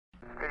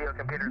Video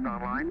computers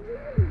online.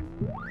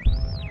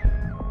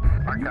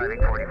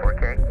 Archiving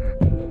 44K.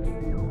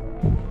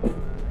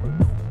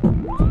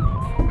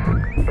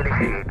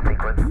 Initiate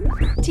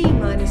sequence.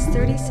 T-minus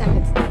 30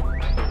 seconds.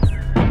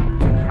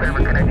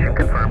 Server connection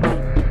confirmed.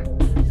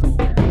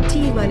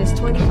 T-minus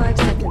 25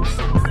 seconds.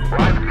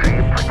 Live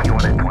stream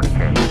 21 and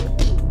 20K.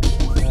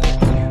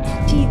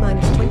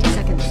 T-minus 20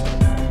 seconds.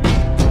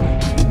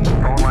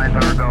 Phone lines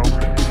are go.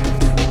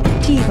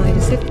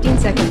 T-minus 15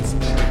 seconds.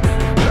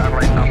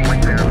 Satellite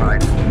uplink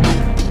verified.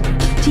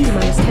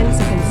 T-minus 10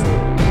 seconds.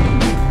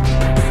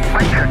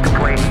 Mic check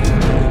complete.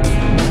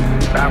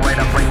 Satellite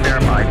uplink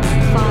verified.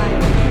 5,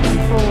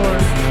 4,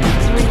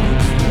 3,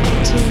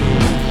 2,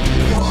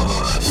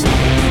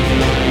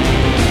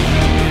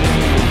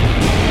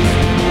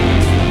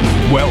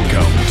 1.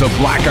 Welcome to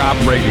Black Op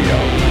Radio,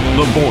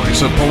 the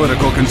voice of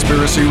political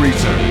conspiracy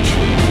research.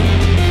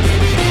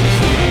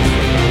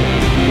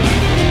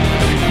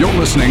 You're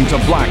listening to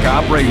Black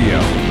Op Radio,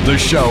 the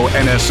show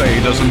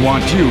NSA doesn't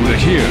want you to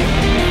hear.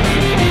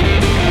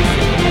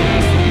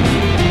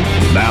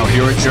 Now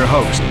here is your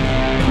host,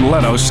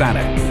 Leno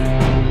Sanek.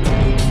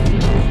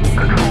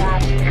 Control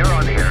room, you're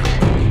on the air.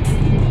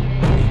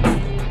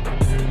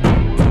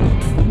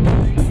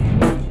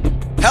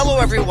 Hello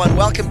everyone,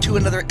 welcome to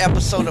another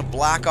episode of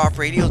Black Op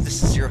Radio.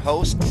 This is your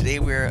host. Today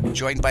we're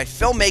joined by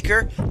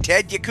filmmaker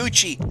Ted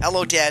Yacucci.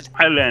 Hello Ted.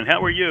 Hi Len,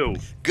 how are you?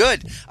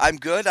 Good. I'm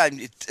good.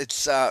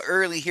 It's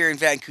early here in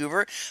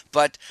Vancouver,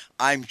 but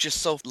I'm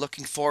just so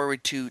looking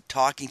forward to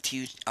talking to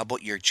you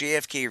about your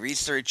JFK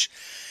research.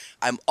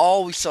 I'm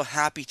always so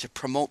happy to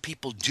promote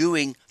people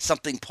doing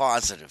something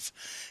positive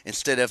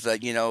instead of,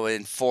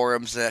 in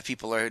forums that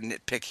people are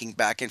nitpicking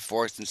back and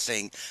forth and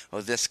saying,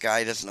 oh, this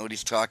guy doesn't know what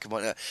he's talking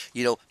about.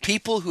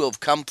 People who have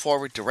come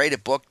forward to write a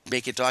book,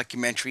 make a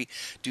documentary,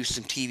 do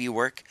some TV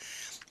work.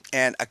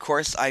 And, of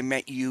course, I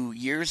met you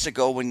years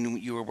ago when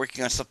you were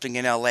working on something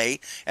in L.A.,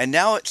 and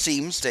now it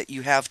seems that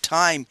you have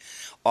time.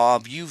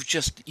 You've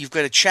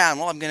got a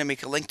channel. I'm going to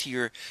make a link to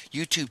your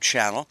YouTube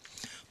channel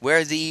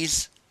where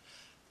these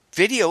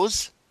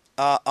videos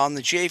on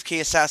the JFK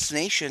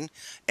assassination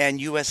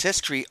and U.S.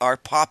 history are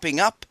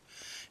popping up,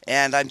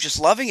 and I'm just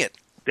loving it.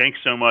 Thanks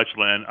so much,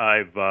 Len.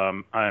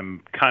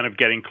 I'm kind of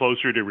getting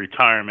closer to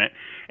retirement,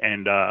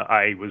 and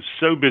I was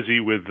so busy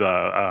with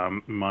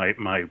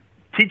my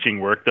teaching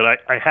work that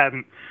I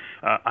hadn't.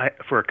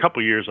 For a couple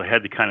of years, I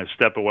had to kind of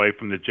step away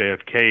from the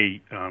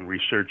JFK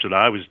research that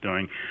I was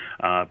doing,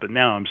 but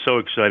now I'm so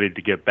excited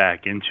to get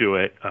back into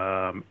it,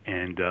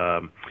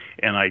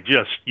 and I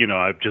just,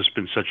 I've just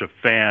been such a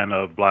fan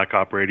of Black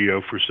Op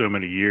Radio for so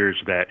many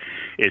years that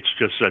it's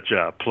just such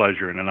a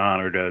pleasure and an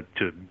honor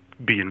to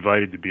be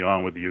invited to be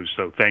on with you.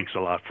 So thanks a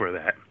lot for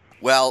that.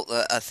 Well,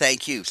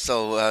 thank you.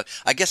 So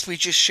I guess we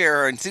just share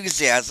our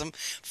enthusiasm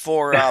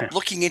for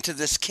looking into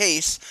this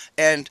case.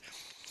 And,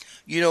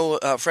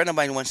 a friend of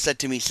mine once said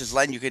to me, he says,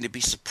 Len, you're going to be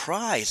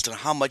surprised on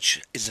how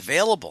much is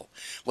available.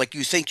 Like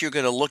you think you're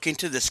going to look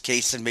into this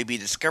case and maybe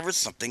discover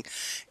something.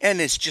 And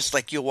it's just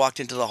like you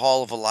walked into the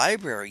hall of a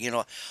library.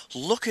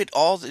 Look at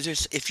all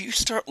this. If you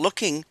start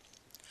looking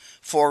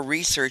for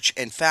research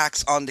and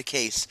facts on the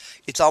case,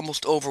 it's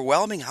almost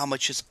overwhelming how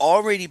much has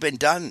already been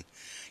done.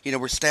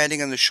 We're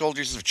standing on the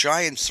shoulders of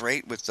giants,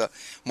 right, with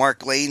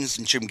Mark Lane's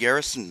and Jim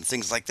Garrison and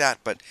things like that.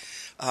 But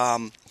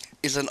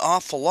is an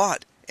awful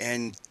lot.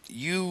 And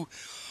you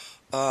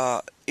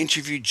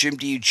interviewed Jim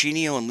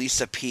DiEugenio and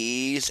Lisa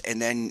Pease,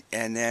 and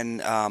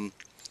then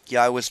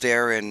I was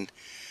there, and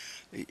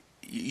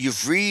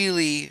you've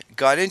really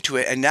got into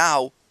it. And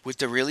now with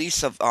the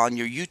release on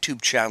your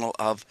YouTube channel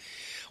of,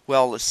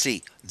 let's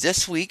see,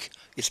 this week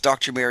it's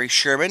Dr. Mary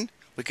Sherman.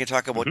 We can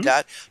talk about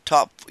that.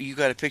 You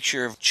got a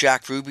picture of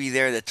Jack Ruby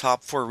there, the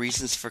top 4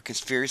 reasons for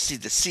conspiracy,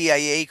 the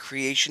CIA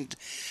creation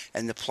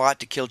and the plot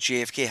to kill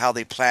JFK, how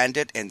they planned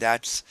it, and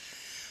that's,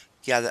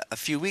 a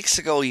few weeks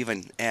ago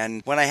even.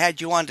 And when I had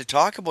you on to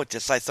talk about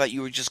this, I thought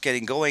you were just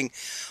getting going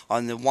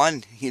on the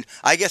one.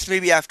 I guess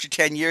maybe after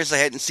 10 years I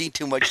hadn't seen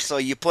too much, so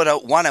you put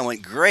out one. I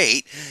went,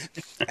 great.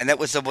 And that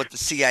was about the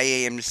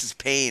CIA and Mrs.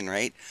 Payne,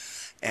 right?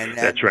 And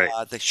then, that's right.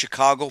 The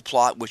Chicago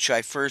plot, which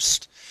I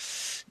first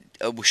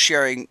was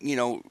sharing,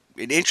 an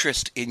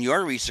interest in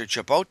your research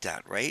about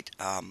that, right?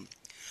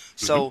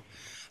 So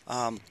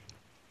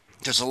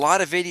there's a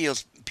lot of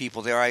videos,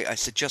 people there. I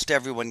suggest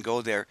everyone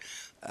go there.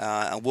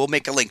 And we'll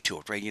make a link to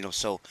it, right?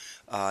 So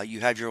you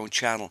have your own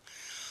channel.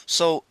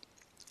 So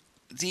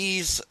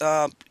these,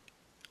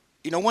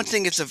 one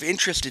thing that's of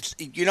interest,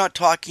 you're not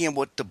talking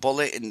about the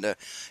bullet and the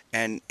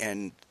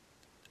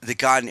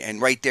gun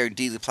and right there in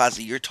Dealey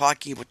Plaza. You're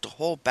talking about the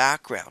whole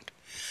background.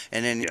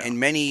 And in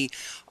many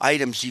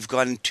items, you've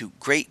gone into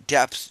great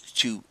depth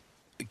to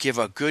give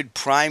a good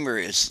primer,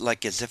 as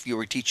if you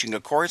were teaching a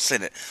course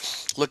in it.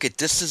 Look at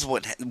this is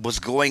what was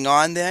going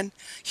on then.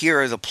 Here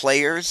are the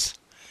players.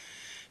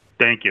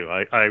 Thank you.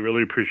 I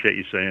really appreciate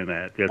you saying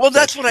that.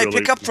 That's what really, I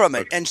pick up from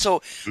it. And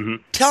so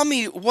tell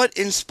me what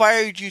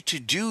inspired you to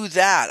do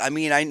that. I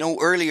mean, I know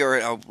earlier,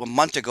 a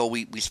month ago,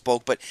 we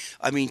spoke, but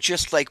I mean,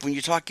 just like when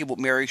you're talking about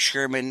Mary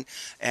Sherman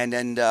and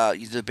then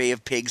the Bay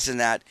of Pigs and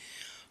that,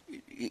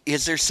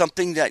 Is there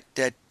something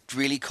that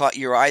really caught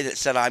your eye that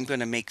said, I'm going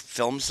to make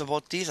films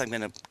about these? I'm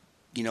going to,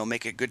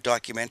 make a good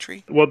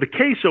documentary? Well, the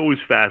case always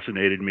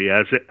fascinated me,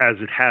 as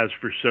it has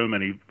for so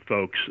many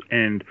folks.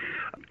 And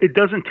it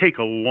doesn't take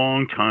a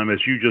long time,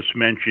 as you just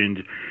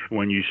mentioned,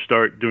 when you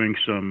start doing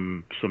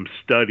some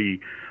study,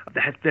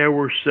 that there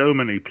were so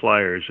many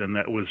players and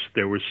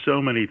there were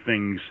so many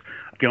things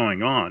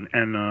going on.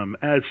 And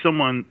as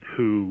someone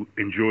who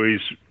enjoys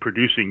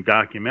producing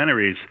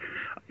documentaries,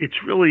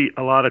 it's really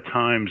a lot of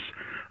times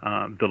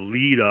the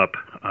lead up,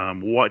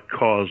 what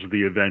caused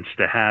the events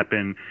to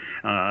happen,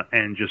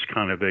 and just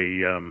kind of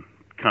an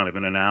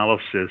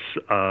analysis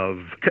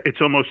of.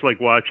 It's almost like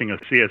watching a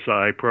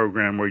CSI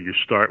program where you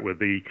start with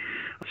the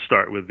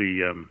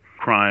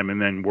crime and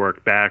then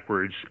work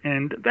backwards,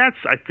 and that's,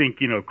 I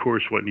think, of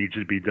course, what needs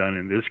to be done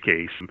in this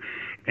case,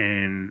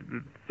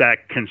 and that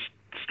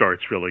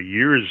starts really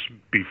years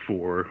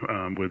before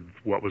with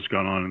what was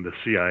going on in the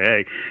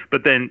CIA.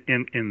 But then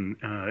in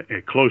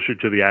closer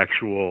to the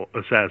actual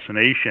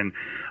assassination,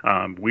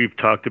 we've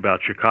talked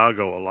about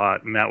Chicago a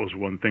lot, and that was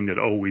one thing that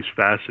always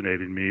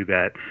fascinated me,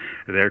 that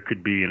there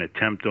could be an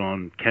attempt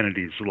on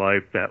Kennedy's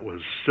life that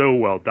was so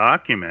well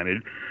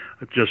documented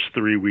just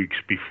 3 weeks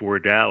before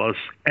Dallas,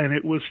 and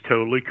it was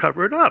totally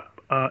covered up.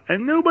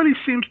 And nobody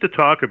seems to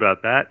talk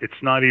about that.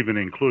 It's not even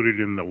included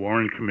in the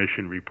Warren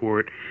Commission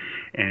report.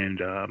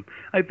 And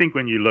I think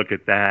when you look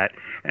at that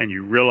and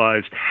you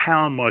realized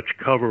how much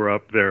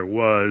cover-up there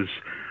was,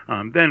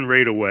 then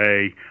right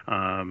away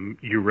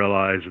you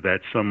realize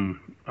that some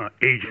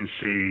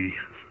agency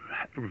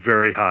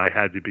very high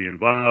had to be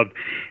involved.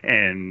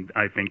 And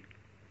I think,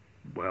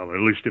 well, at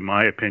least in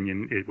my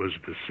opinion, it was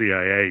the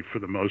CIA for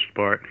the most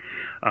part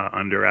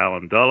under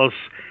Allen Dulles.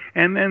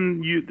 And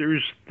then you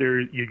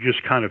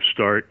just kind of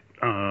start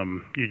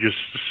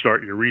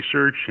your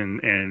research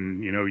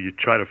and you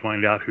try to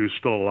find out who's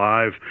still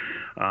alive.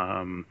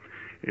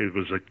 It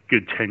was a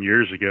good 10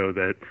 years ago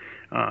that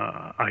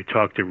I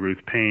talked to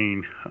Ruth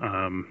Payne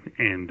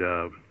and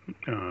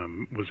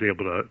was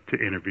able to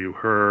interview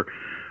her.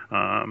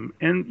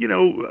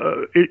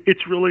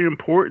 It's really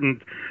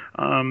important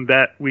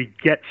that we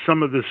get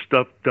some of this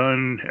stuff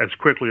done as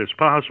quickly as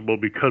possible,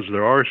 because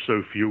there are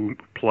so few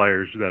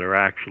players that are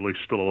actually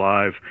still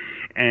alive,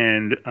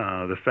 and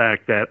the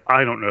fact that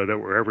I don't know that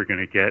we're ever going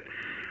to get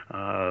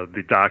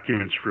the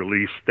documents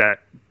released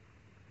that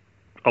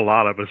a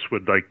lot of us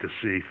would like to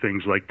see,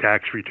 things like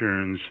tax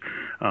returns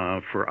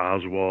for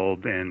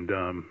Oswald and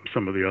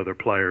some of the other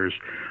players.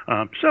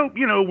 So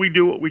we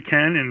do what we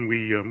can, and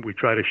we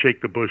try to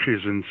shake the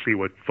bushes and see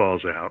what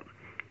falls out.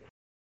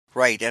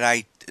 Right, and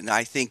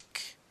I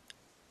think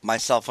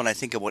myself, when I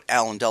think about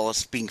Allen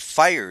Dulles being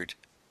fired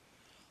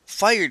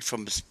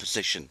from his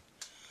position,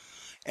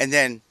 and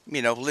then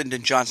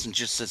Lyndon Johnson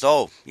just says,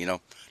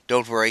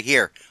 don't worry,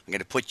 here, I'm going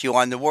to put you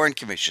on the Warren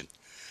Commission.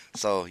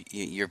 So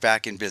you're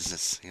back in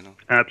business,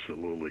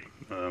 Absolutely.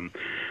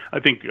 I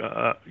think,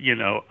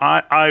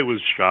 I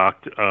was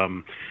shocked.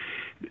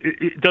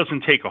 It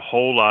doesn't take a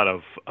whole lot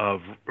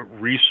of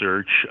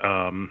research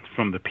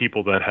from the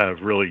people that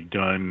have really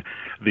done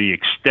the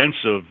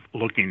extensive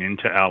looking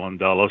into Allen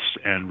Dulles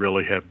and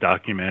really have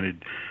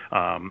documented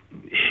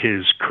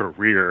his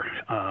career.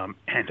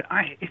 And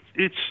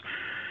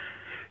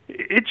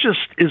it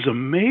just is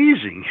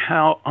amazing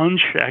how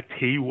unchecked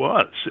he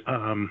was.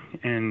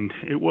 And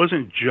it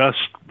wasn't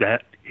just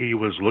that he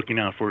was looking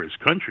out for his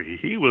country.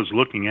 He was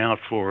looking out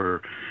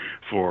for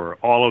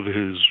all of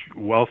his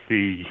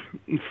wealthy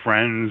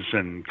friends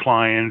and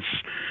clients.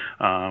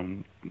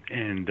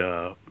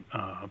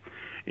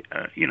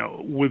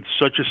 With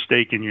such a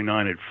stake in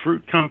United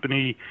Fruit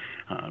Company,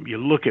 you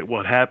look at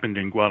what happened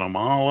in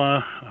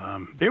Guatemala,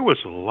 there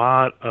was a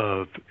lot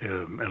of,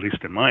 at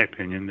least in my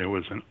opinion, there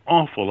was an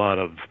awful lot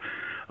of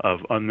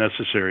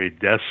unnecessary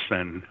deaths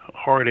and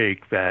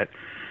heartache that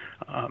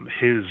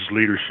his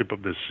leadership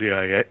of the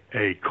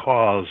CIA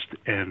caused.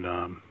 And,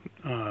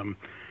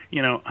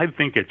 I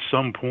think at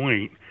some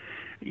point,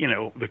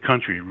 the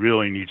country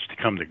really needs to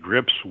come to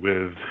grips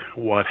with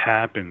what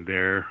happened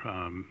there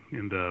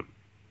in the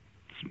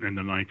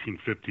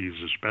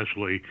 1950s,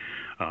 especially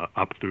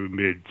up through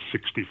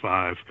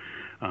mid-65,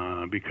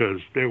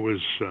 because there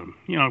was,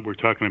 we're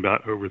talking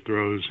about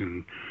overthrows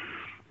in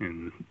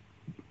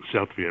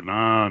South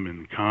Vietnam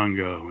and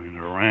Congo and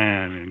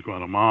Iran and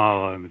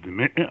Guatemala and the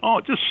Dominican,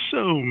 just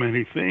so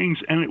many things,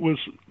 and it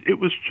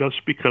was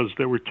just because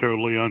they were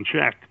totally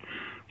unchecked.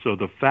 So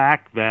the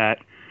fact that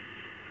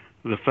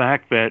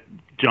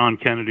John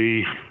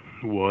Kennedy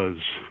was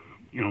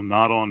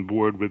not on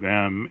board with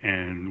them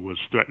and was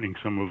threatening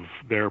some of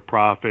their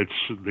profits,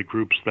 the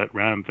groups that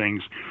ran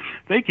things,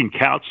 they can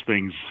couch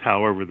things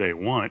however they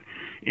want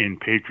in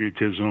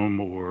patriotism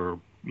or,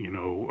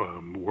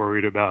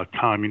 worried about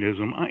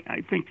communism.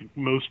 I think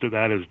most of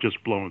that is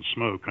just blowing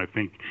smoke. I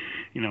think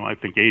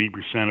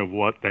 80% of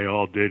what they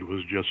all did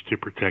was just to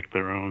protect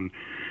their own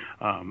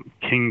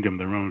kingdom,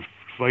 their own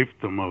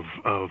fiefdom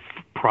of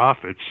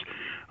profits,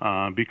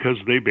 because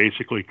they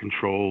basically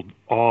controlled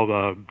all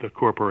the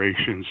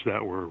corporations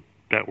that were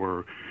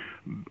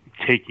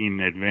taking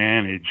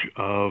advantage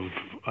of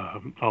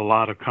a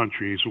lot of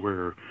countries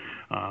where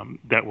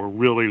that were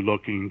really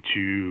looking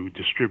to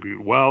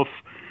distribute wealth,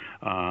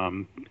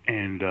 and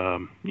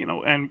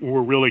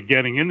we're really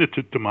getting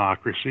into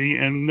democracy,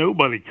 and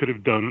nobody could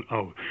have done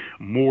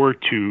more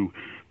to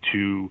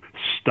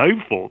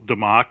stifle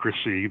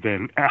democracy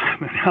than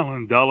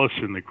Allen Dulles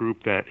and the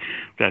group that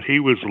he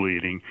was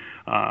leading.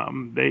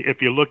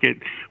 If you look at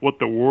what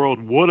the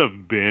world would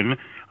have been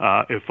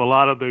if a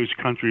lot of those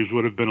countries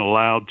would have been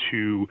allowed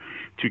to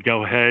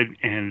go ahead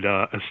and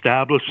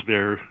establish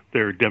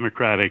their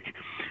democratic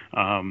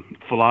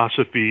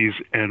philosophies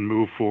and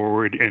move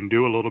forward and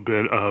do a little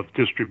bit of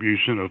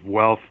distribution of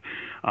wealth,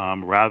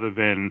 rather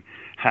than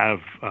have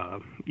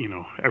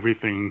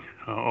everything,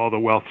 all the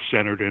wealth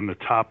centered in the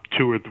top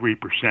 2 or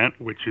 3%,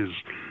 which is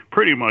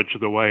pretty much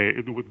the way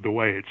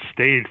it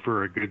stayed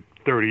for a good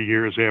 30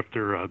 years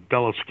after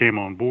Dulles came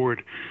on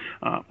board.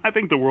 I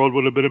think the world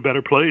would have been a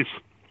better place.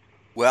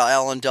 Well,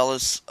 Allen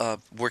Dulles,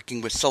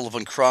 working with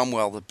Sullivan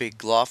Cromwell, the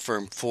big law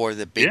firm for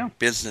the big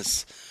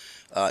business,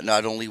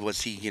 not only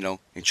was he,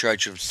 in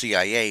charge of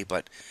CIA,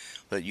 but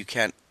you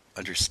can't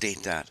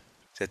understate that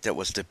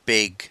was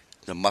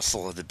the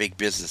muscle of the big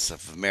business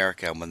of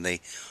America when they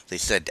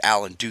said,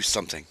 Allen, do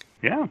something.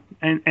 Yeah,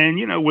 and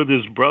with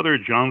his brother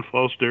John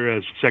Foster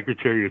as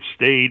Secretary of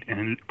State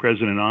and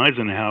President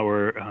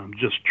Eisenhower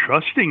just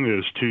trusting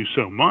those two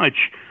so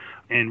much.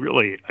 And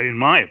really, in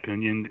my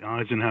opinion,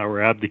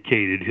 Eisenhower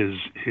abdicated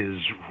his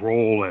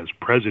role as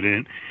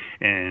president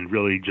and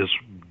really just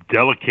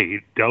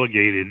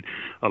delegated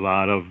a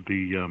lot of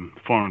the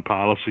foreign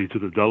policy to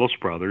the Dulles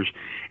brothers.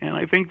 And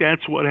I think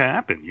that's what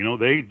happened.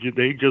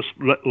 They just,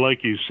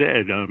 like you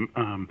said,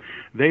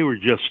 they were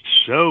just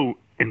so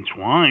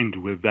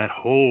entwined with that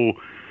whole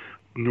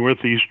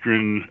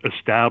Northeastern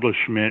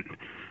establishment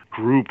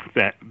group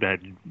that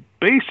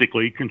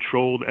basically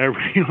controlled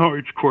every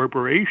large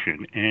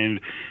corporation,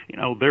 and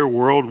their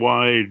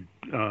worldwide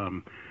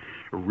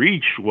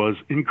reach was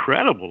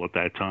incredible at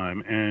that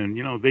time, and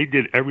they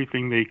did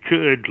everything they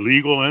could,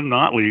 legal and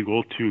not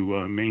legal,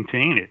 to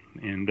maintain it.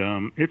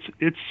 And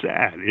it's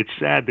sad. It's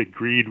sad that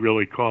greed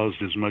really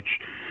caused as much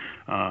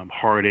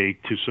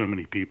heartache to so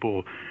many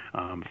people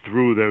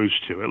through those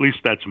two. At least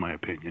that's my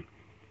opinion.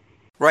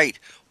 Right.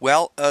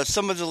 Well,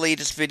 some of the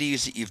latest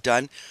videos that you've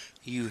done,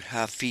 you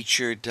have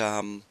featured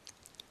in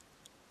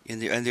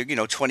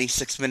the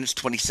 26 minutes,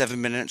 27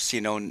 minutes,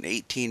 and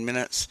 18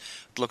 minutes.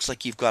 It looks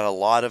like you've got a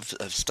lot of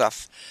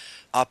stuff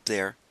up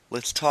there.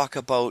 Let's talk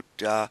about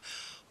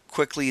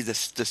quickly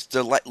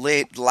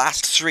the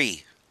last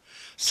three.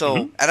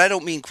 So, and I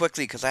don't mean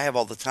quickly because I have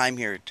all the time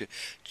here to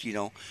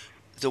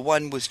the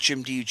one was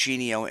Jim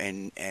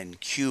DiEugenio and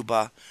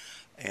Cuba,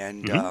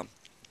 and do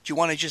you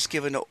want to just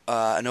give an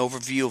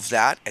overview of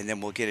that, and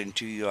then we'll get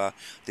into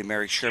the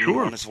Mary Sherman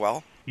one as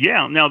well?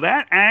 Yeah, now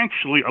that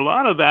actually, a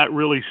lot of that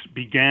really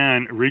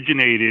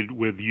originated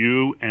with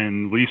you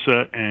and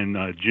Lisa and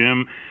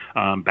Jim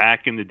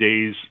back in the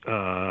days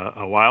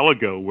a while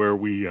ago where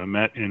we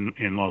met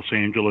in Los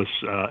Angeles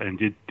and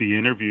did the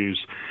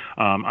interviews.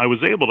 I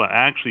was able to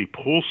actually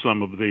pull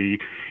some of the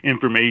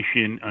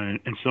information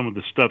and some of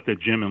the stuff that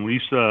Jim and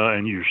Lisa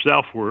and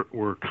yourself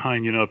were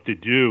kind enough to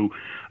do,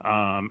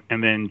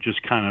 and then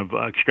just kind of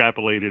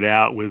extrapolate it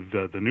out with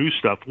the new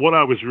stuff. What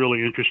I was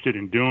really interested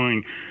in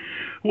doing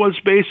was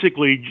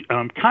basically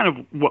kind of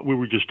what we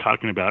were just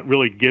talking about,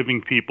 really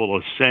giving people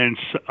a sense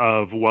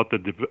of what the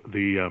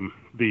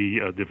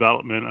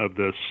development of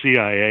the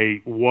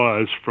CIA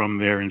was from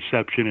their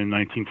inception in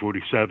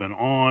 1947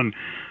 on,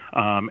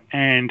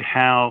 and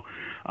how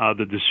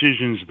the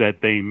decisions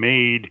that they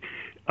made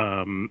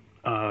kind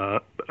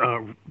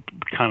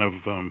of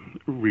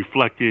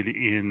reflected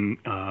in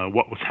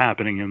what was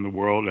happening in the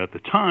world at the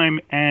time,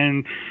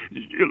 and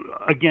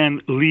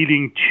again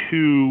leading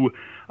to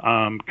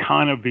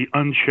kind of the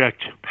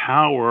unchecked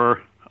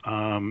power,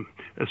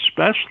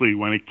 especially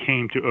when it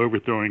came to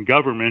overthrowing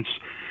governments,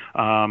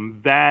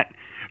 that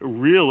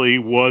really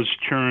was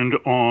turned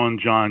on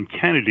John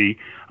Kennedy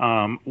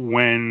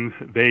when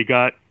they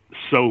got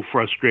so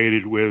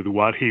frustrated with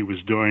what he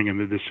was doing and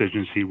the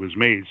decisions he was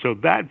made. So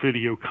that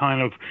video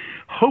kind of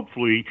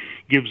hopefully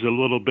gives a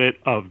little bit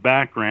of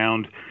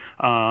background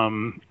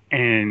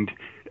and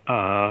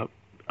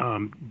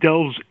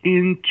delves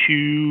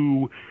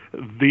into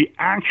the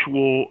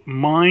actual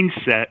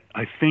mindset,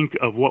 I think,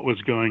 of what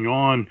was going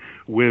on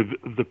with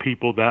the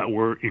people that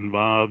were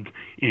involved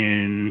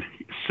in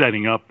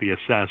setting up the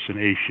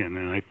assassination.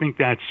 And I think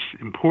that's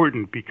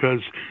important because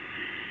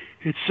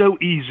it's so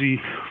easy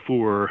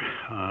for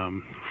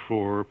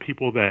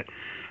people that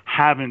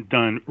haven't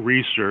done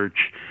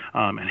research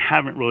and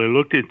haven't really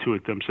looked into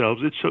it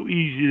themselves. It's so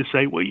easy to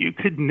say, well, you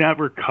could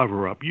never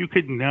cover up. You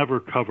could never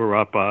cover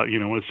up,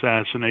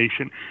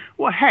 assassination.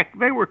 Well, heck,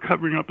 they were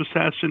covering up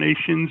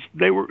assassinations.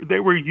 They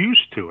were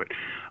used to it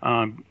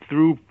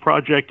through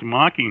Project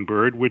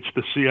Mockingbird, which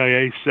the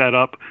CIA set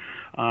up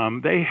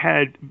They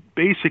had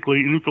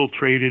basically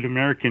infiltrated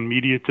American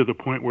media to the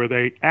point where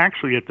they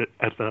actually, at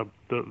the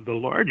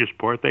largest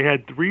part, they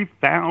had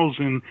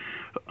 3,000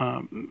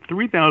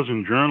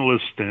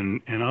 journalists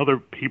and other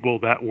people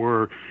that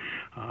were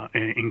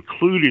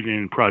included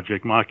in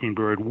Project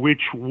Mockingbird,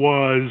 which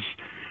was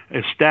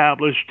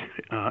established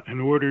in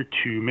order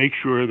to make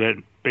sure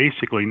that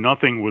basically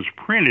nothing was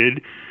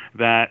printed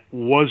that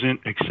wasn't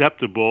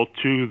acceptable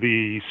to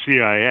the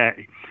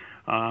CIA.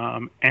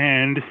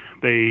 And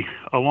they,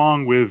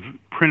 along with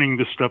printing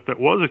the stuff that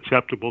was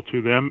acceptable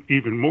to them,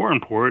 even more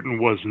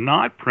important was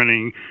not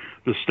printing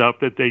the stuff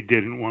that they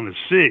didn't want to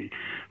see.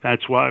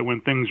 That's why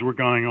when things were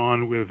going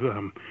on with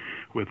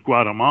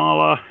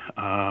Guatemala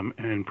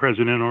and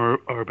President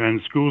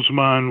Arbenz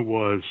Guzman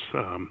was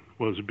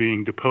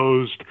being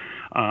deposed,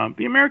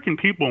 the American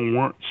people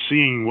weren't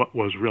seeing what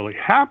was really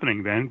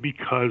happening then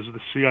because the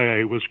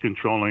CIA was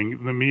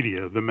controlling the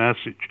media, the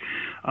message.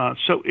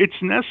 So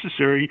it's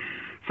necessary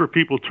for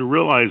people to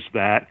realize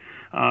that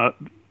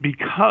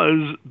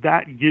because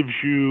that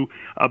gives you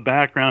a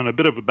background, a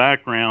bit of a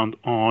background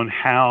on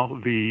how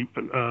the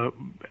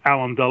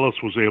Allen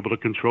Dulles was able to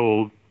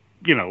control,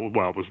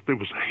 well, it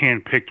was a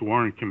hand-picked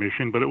Warren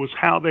Commission, but it was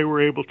how they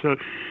were able to,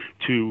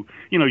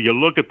 you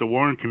look at the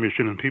Warren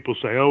Commission and people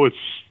say, oh, it's,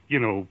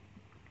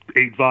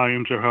 8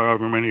 volumes or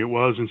however many it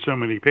was and so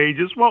many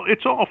pages. Well,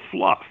 it's all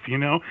fluff,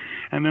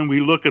 and then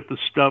we look at the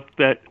stuff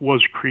that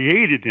was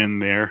created in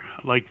there,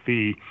 like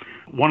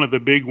one of the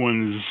big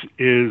ones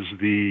is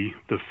the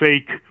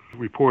fake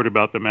report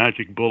about the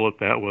magic bullet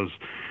that was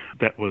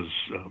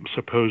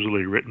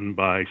supposedly written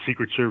by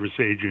Secret Service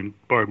agent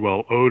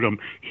Bardwell Odom.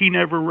 He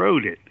never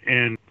wrote it,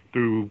 and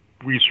through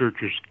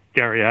researchers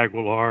Gary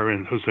Aguilar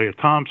and Hosea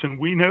Thompson,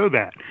 we know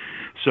that.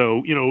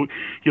 So, you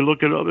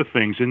look at other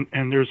things,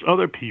 and there's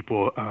other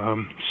people,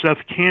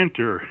 Seth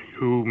Kantor,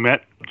 who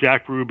met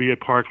Jack Ruby at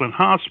Parkland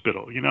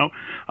Hospital,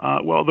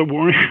 well, the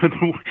Warren,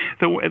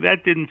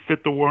 that didn't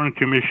fit the Warren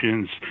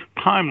Commission's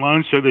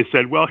timeline, so they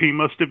said, well, he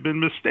must have been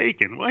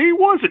mistaken. Well, he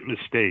wasn't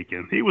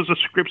mistaken. He was a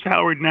Scripps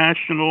Howard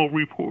National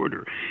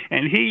reporter,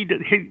 and he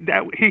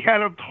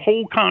had a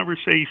whole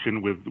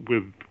conversation with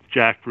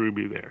Jack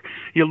Ruby there.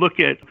 You look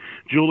at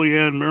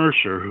Julianne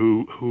Mercer,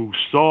 who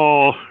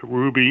saw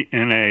Ruby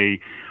in a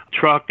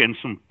truck and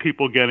some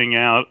people getting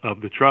out of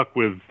the truck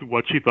with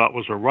what she thought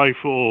was a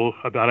rifle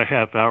about a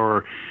half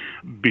hour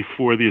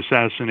before the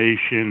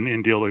assassination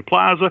in Dealey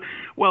Plaza.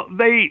 Well,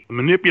 they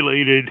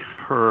manipulated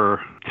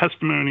her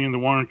testimony in the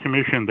Warren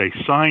Commission. They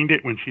signed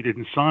it when she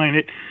didn't sign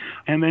it.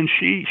 And then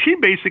she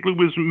basically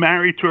was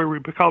married to a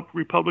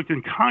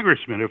Republican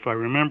congressman, if I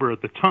remember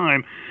at the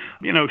time.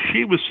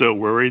 She was so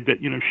worried that,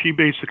 she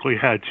basically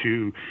had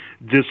to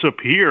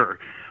disappear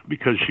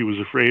because she was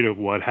afraid of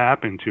what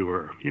happened to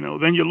her.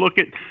 Then you look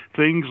at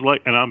things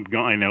like, and I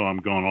know I'm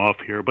going off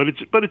here, but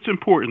it's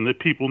important that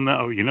people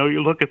know.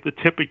 You look at the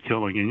Tippit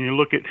killing, and you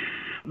look at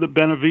the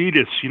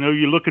Benavides.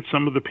 You look at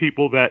some of the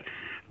people that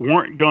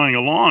weren't going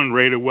along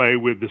right away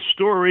with the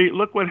story.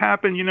 Look what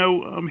happened. He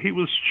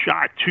was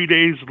shot 2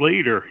 days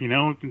later.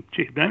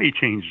 Then he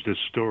changed his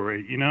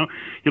story. You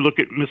look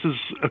at Mrs.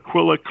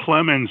 Aquila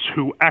Clemens,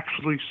 who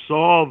actually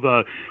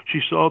saw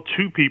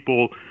 2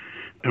 people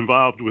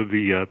involved with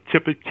the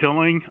Tippit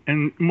killing,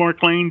 and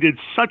Mark Lane did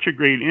such a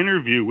great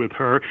interview with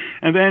her,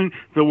 and then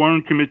the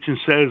Warren Commission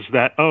says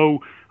that,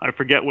 I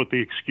forget what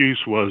the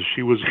excuse was,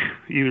 she was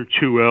either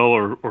too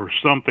ill or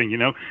something,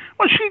 Well,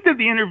 she did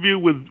the interview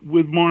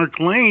with Mark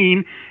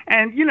Lane,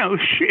 and,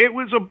 she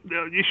was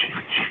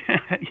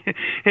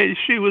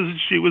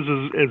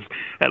as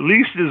at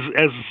least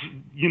as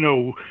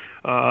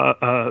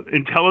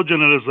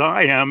intelligent as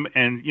I am,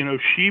 and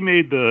she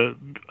made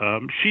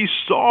she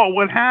saw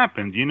what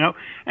happened, and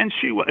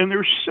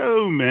there's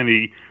so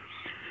many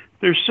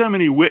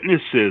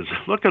witnesses.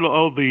 Look at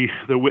all the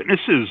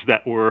witnesses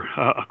that were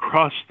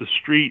across the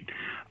street,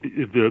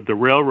 the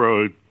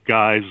railroad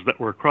guys that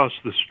were across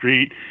the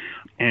street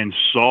and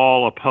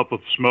saw a puff of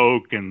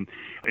smoke in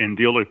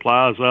Dealey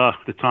Plaza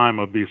at the time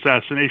of the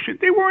assassination.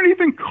 They weren't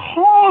even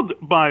called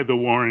by the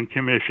Warren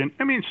Commission.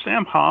 I mean,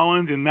 Sam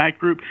Holland and that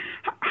group,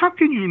 how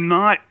can you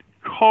not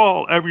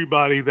call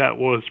everybody that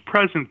was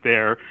present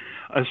there,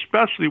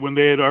 especially when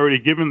they had already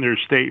given their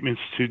statements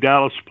to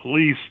Dallas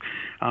police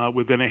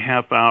within a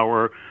half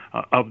hour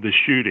of the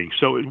shooting?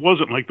 So it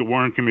wasn't like the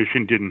Warren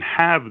Commission didn't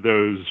have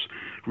those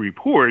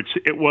reports.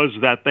 It was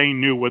that they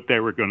knew what they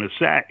were going to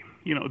say.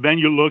 Then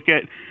you look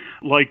at,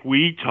 like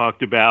we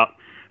talked about,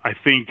 I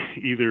think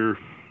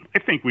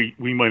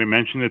we might have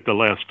mentioned it the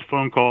last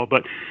phone call,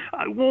 but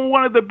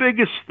one of the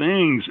biggest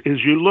things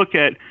is you look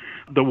at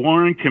the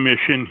Warren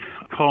Commission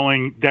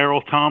calling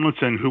Daryl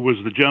Tomlinson, who was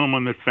the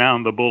gentleman that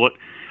found the bullet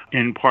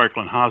in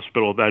Parkland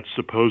Hospital that's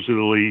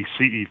supposedly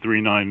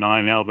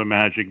CE-399, now the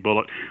magic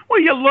bullet. Well,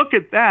 you look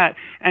at that,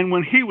 and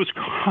when he was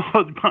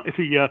called by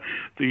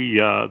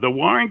the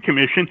Warren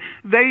Commission,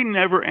 they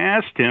never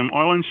asked him,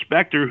 our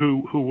inspector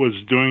who was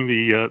doing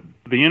the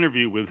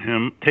interview with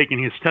him,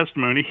 taking his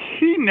testimony,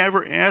 he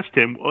never asked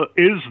him, well,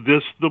 is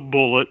this the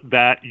bullet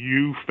that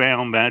you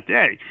found that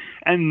day?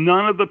 And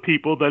none of the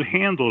people that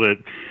handled it,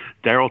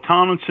 Daryl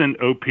Tomlinson,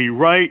 O.P.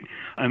 Wright,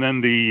 and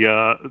then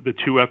the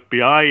two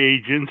FBI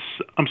agents,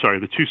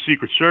 the two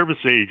Secret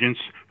Service agents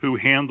who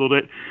handled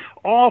it,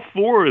 all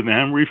four of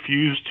them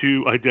refused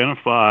to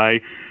identify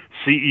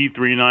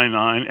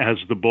CE-399 as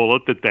the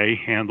bullet that they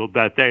handled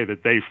that day,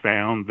 that they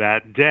found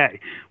that day.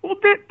 Well,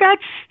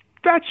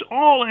 that's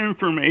all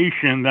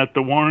information that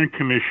the Warren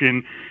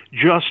Commission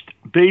just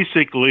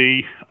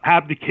basically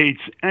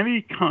abdicates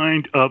any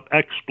kind of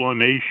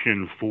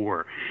explanation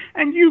for.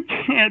 And you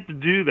can't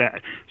do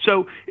that.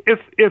 So if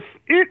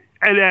it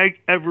had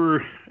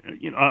ever,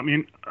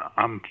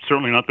 I'm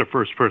certainly not the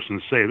first person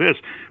to say this,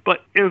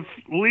 but if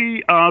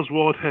Lee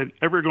Oswald had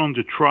ever gone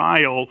to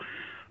trial,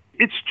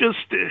 it's just,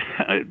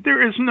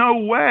 there is no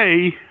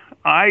way,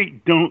 I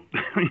don't,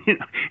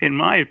 in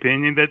my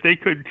opinion, that they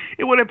could,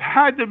 it would have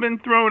had to have been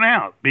thrown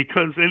out,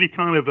 because any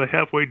kind of a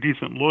halfway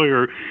decent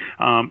lawyer,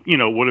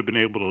 would have been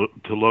able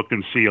to look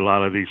and see a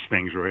lot of these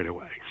things right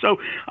away. So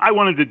I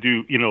wanted to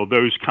do,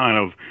 those kind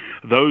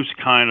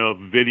of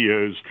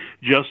videos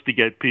just to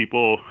get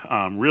people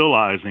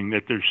realizing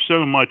that there's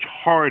so much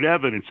hard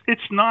evidence.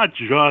 It's not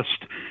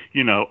just,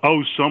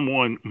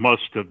 someone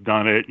must have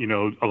done it.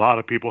 A lot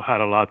of people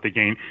had a lot to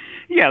gain.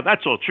 Yeah,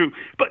 that's all true.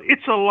 But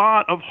it's a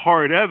lot of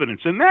hard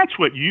evidence. And that's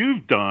what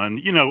you've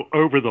done,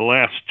 over the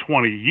last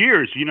 20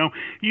 years.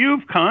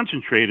 You've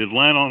concentrated,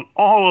 Len, on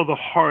all of the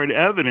hard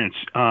evidence.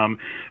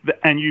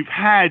 And you've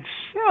had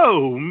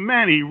so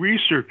many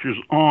researchers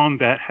on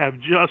that have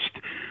just,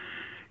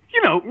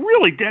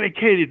 really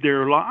dedicated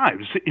their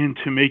lives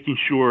into making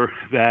sure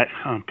that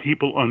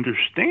people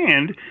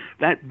understand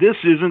that this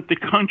isn't the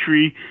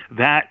country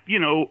that,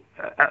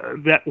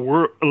 that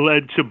we're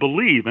led to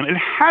believe. And it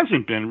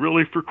hasn't been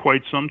really for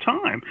quite some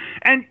time.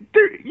 And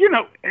there,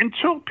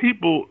 until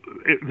people,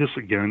 this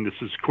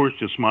is of course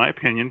just my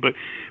opinion, but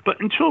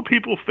until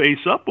people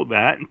face up with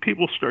that and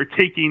people start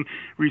taking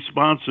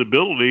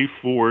responsibility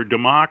for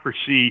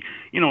democracy,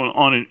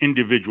 on an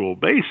individual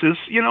basis,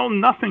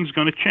 nothing's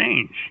going to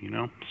change,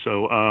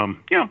 So,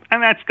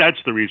 and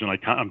that's the reason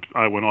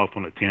I went off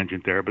on a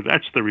tangent there, but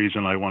that's the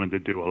reason I wanted to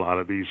do a lot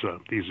of these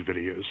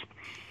videos.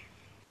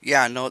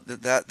 Yeah, no,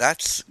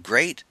 that's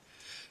great.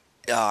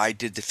 I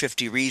did the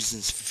 50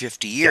 Reasons for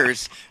 50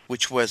 Years,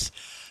 which was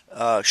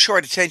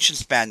short attention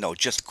span, though,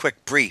 just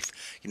quick, brief.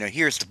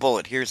 Here's the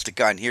bullet, here's the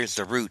gun, here's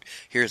the route,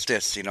 here's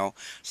this,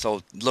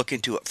 So look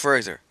into it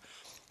further.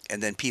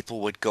 And then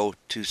people would go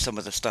to some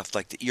of the stuff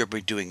like that you're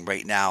doing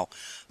right now.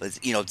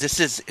 This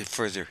is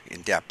further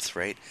in depth,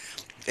 right?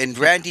 And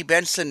Randy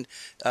Benson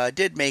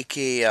did make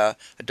a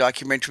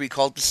documentary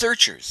called The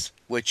Searchers,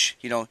 which,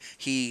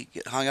 he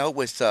hung out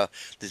with the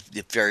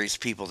various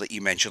people that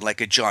you mentioned, like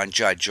a John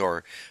Judge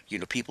or,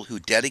 people who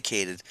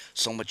dedicated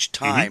so much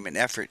time and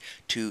effort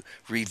to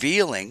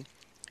revealing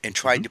and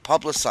trying to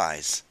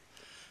publicize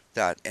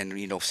that. And,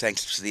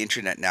 thanks to the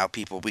internet now,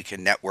 we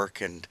can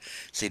network and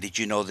say, did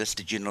you know this?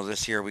 Did you know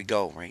this? Here we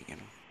go, right?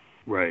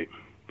 Right.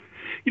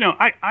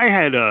 I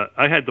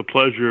had the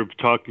pleasure of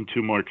talking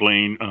to Mark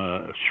Lane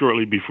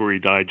shortly before he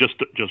died.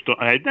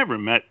 I had never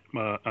met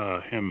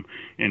him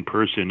in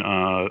person.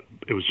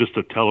 It was just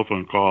a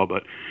telephone call,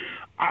 but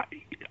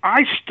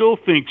I still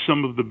think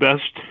some of the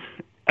best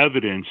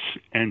evidence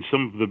and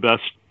some of the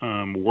best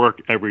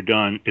work ever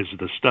done is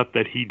the stuff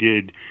that he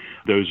did,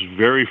 those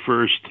very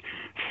first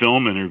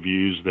film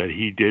interviews that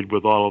he did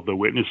with all of the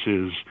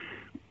witnesses.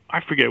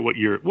 I forget what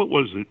year. What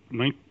was it?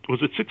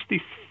 Was it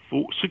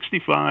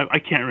 65? I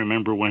can't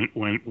remember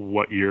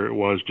what year it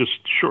was, just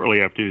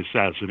shortly after the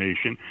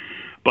assassination.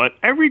 But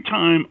every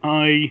time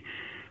I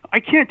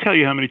can't tell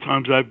you how many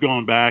times I've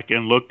gone back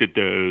and looked at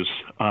those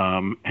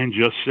and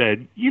just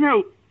said,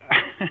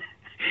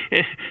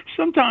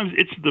 sometimes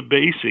it's the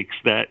basics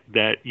that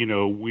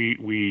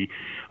we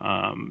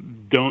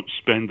don't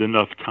spend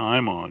enough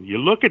time on. You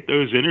look at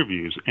those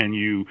interviews and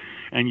you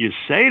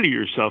say to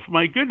yourself,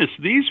 my goodness,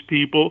 these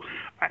people,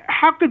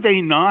 how could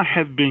they not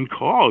have been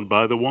called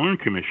by the Warren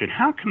Commission?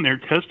 How can their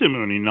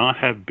testimony not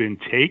have been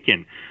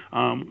taken?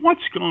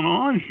 What's going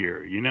on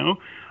here,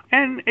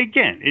 And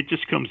again, it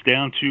just comes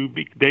down to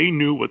they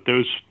knew what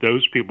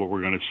those people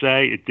were going to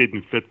say. It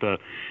didn't fit the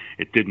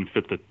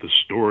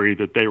story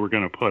that they were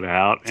going to put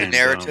out. The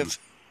narrative.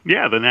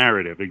 Yeah, the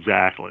narrative,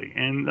 exactly.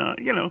 And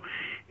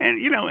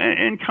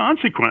and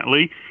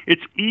consequently,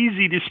 it's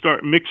easy to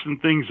start mixing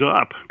things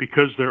up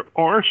because there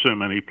are so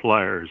many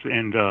players,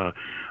 and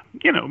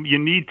you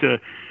need to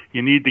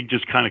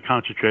just kind of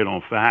concentrate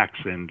on facts,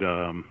 and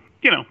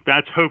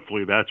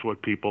that's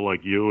what people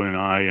like you and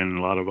I and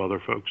a lot of other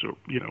folks are,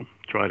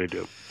 try to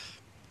do.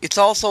 It's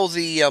also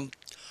the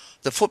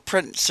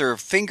footprints or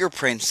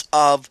fingerprints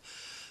of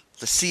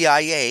the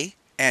CIA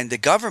and the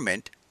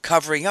government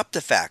covering up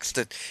the facts.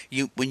 That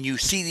when you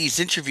see these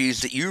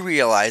interviews that you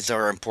realize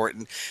are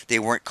important, they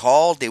weren't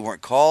called. They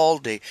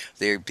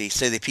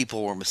say that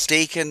people were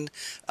mistaken.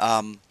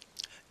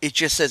 It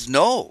just says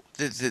no.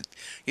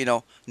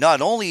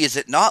 Not only is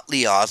it not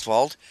Lee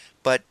Oswald,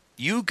 but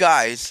you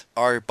guys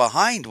are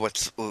behind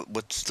what's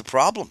the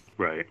problem.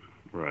 Right.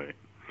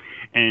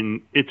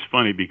 And it's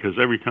funny because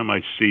every time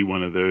I see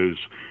one of those,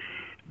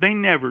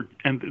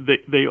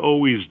 they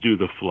always do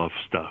the fluff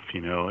stuff.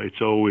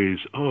 It's always,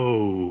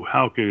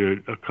 how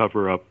could a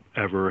cover-up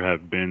ever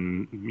have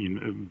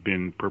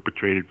been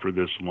perpetrated for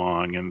this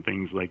long and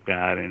things like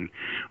that. And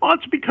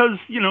it's because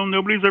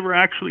nobody's ever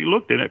actually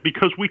looked at it,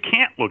 because we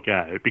can't look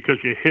at it, because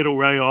you hid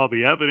away all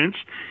the evidence,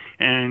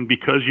 and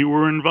because you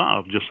were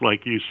involved, just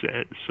like you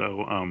said.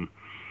 So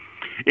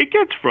it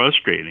gets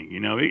frustrating.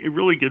 It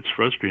really gets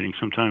frustrating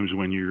sometimes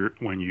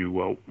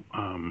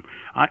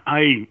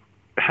I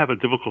have a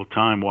difficult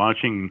time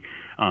watching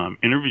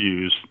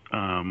interviews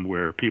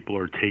where people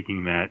are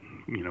taking that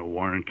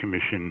Warren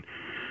Commission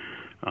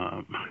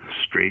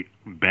straight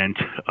bent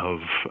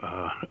of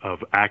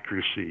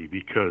accuracy,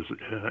 because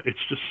it's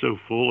just so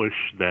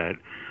foolish that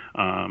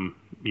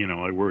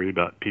I worry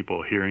about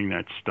people hearing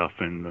that stuff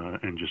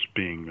and just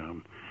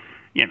being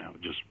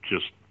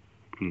just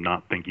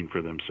not thinking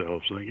for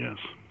themselves, I guess.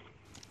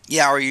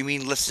 Yeah, or you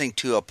mean listening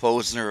to a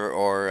Posner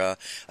or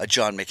a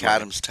John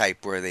McAdams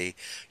type, where they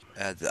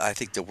I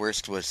think the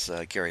worst was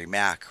Gary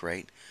Mack,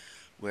 right?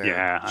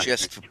 Where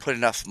just put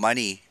enough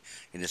money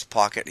in his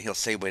pocket and he'll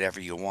say whatever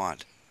you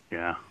want.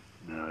 Yeah,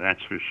 no,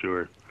 that's for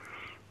sure.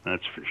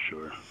 It's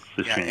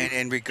a shame.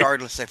 And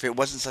regardless, if it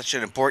wasn't such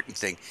an important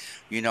thing,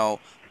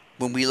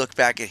 when we look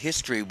back at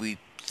history, we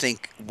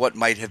think what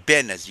might have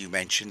been, as you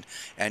mentioned,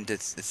 and the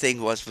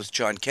thing was with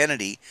John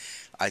Kennedy.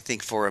 I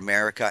think for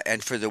America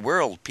and for the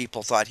world,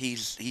 people thought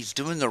he's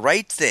doing the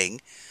right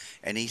thing,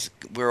 and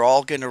we're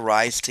all going to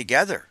rise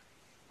together.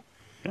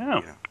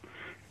 Yeah,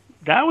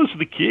 that was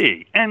the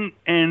key, and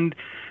I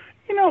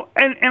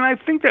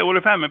think that would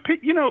have happened.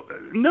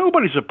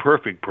 Nobody's a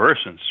perfect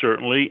person,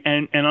 certainly,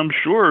 and I'm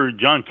sure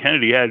John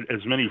Kennedy had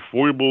as many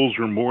foibles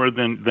or more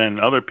than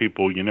other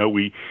people.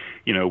 We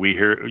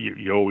hear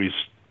you always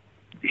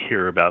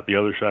hear about the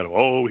other side of,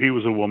 he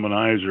was a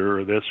womanizer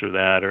or this or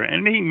that,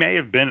 and he may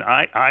have been.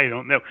 I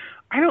don't know.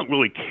 I don't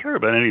really care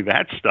about any of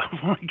that stuff.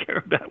 All I care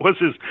about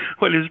was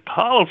what his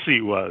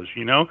policy was.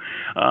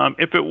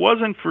 If it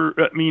wasn't for,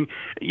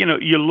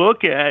 you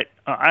look at.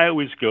 I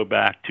always go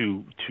back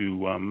to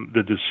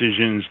the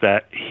decisions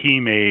that he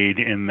made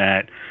in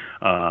the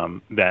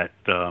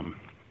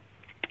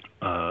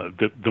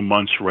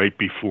months right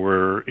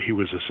before he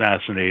was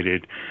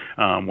assassinated,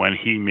 when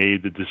he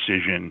made the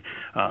decision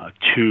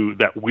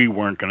that we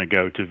weren't going to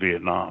go to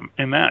Vietnam,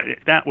 and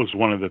that was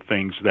one of the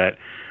things that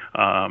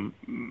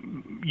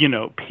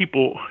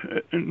people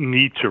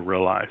need to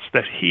realize,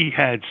 that he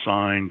had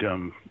signed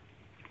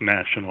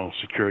National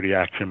Security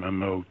Action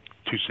Memo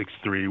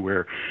 263,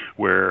 where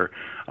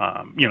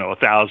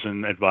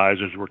 1,000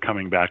 advisors were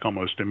coming back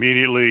almost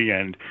immediately,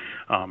 and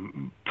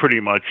pretty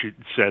much it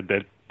said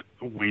that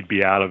we'd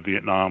be out of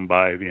Vietnam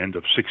by the end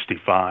of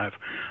 65.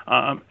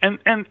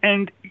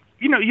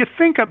 You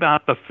think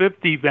about the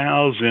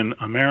 50,000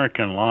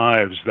 American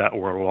lives that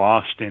were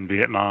lost in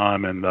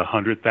Vietnam, and the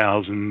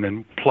 100,000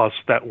 and plus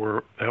that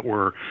were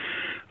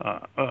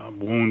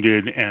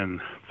wounded,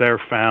 and their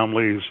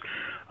families,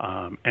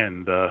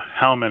 and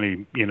how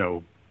many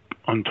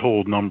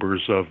untold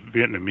numbers of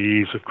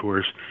Vietnamese, of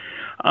course.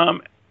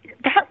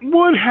 That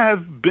would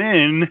have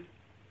been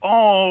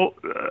all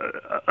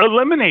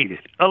eliminated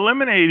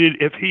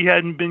if he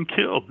hadn't been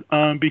killed,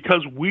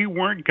 because we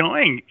weren't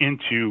going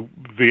into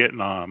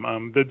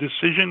Vietnam. The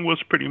decision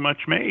was pretty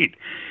much made.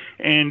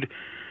 And,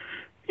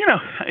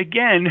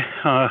 again,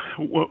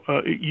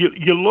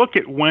 you look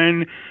at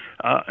when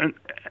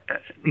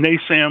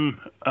NASAM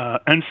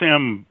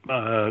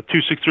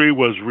 263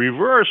 was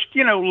reversed,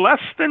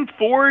 less than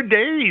 4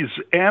 days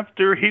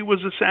after he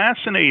was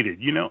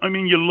assassinated.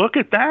 You look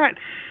at that,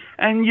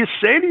 and you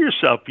say to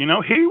yourself, he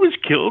was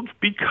killed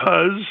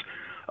because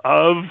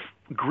of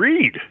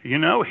greed.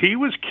 He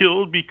was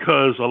killed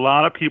because a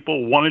lot of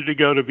people wanted to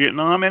go to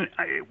Vietnam, and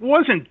it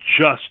wasn't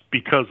just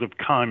because of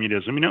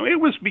communism. It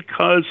was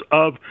because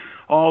of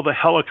all the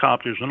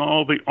helicopters and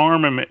all the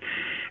armament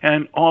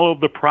and all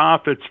of the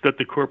profits that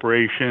the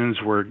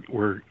corporations were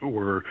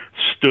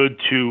stood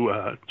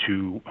to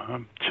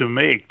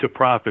make, to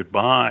profit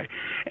by.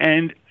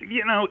 And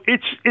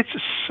it's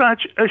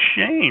such a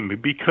shame,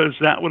 because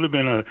that would have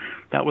been a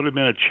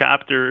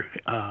chapter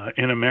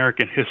in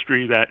American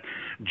history that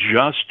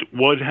just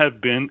would have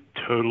been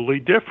totally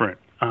different.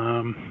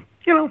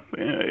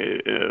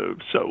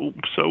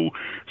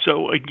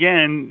 So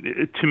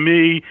again, to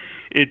me,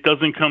 it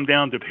doesn't come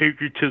down to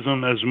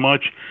patriotism as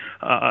much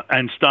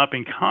and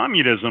stopping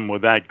communism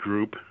with that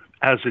group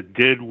as it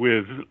did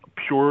with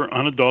pure,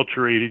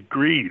 unadulterated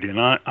greed. And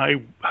I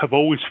have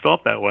always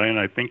felt that way, and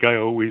I think I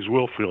always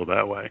will feel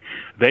that way.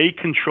 They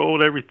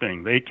controlled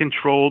everything. They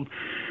controlled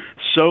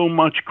so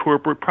much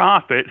corporate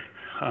profit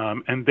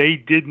and they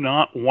did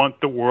not want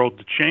the world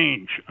to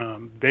change.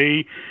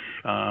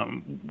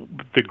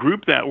 The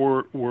group that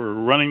were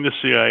running the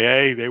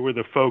CIA, they were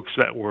the folks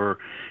that were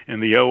in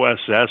the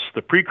OSS,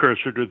 the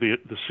precursor to the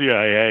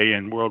CIA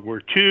in World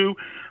War II.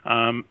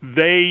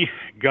 They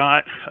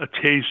got a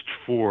taste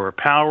for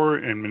power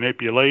and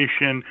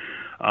manipulation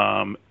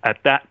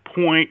at that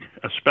point,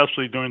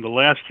 especially during the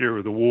last year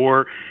of the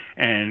war,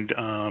 and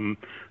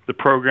the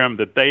program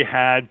that they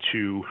had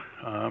to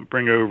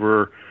bring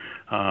over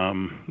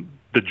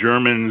the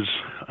Germans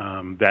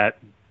that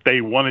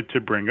they wanted to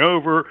bring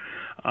over,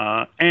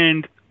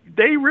 and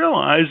they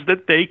realized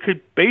that they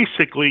could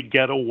basically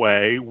get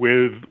away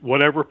with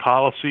whatever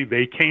policy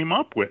they came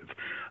up with.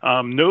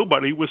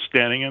 Nobody was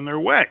standing in their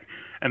way.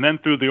 And then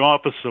through the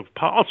Office of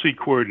Policy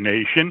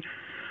Coordination,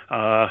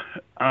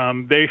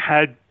 they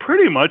had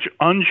pretty much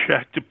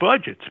unchecked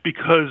budgets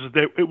because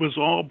it was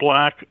all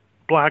black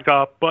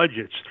op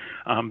budgets.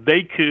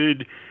 They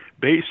could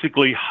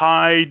basically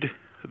hide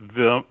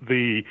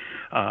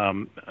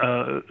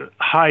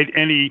hide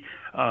any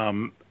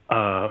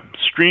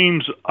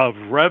streams of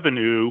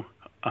revenue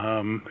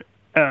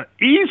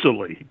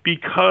easily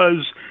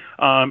because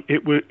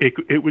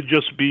it would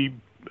just be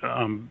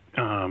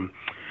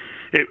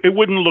it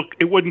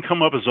wouldn't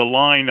come up as a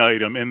line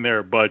item in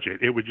their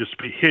budget. It would just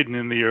be hidden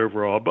in the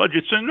overall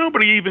budget, so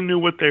nobody even knew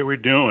what they were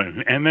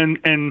doing.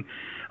 And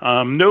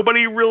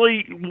nobody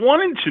really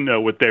wanted to know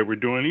what they were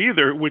doing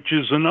either, which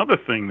is another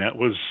thing that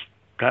was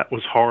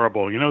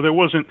horrible. There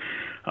wasn't.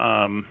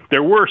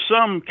 There were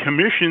some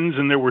commissions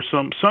and there were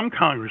some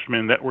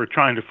congressmen that were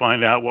trying to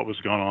find out what was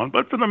going on,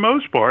 but for the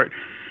most part,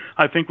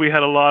 I think we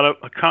had a lot of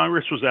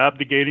Congress was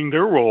abdicating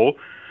their role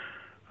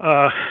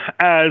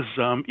as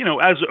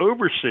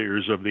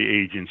overseers of the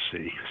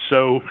agency.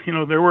 So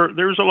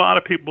there's a lot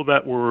of people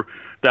that were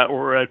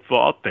at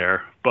fault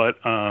there, but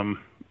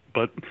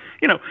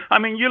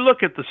you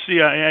look at the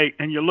CIA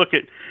and you look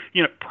at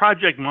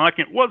Project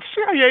Mockingbird. Well, the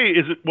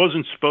CIA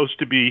wasn't supposed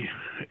to be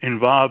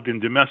involved in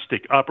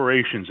domestic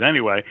operations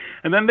anyway,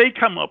 and then they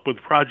come up with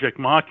Project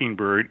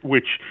Mockingbird,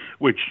 which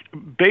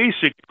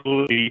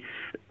basically,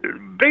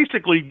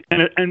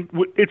 and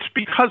it's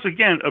because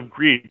again of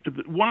greed.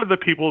 One of the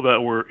people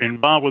that were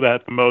involved with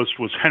that the most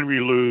was Henry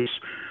Luce,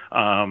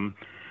 how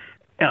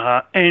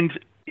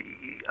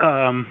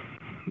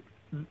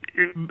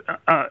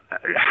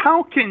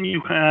can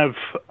you have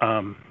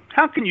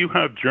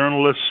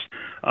journalists,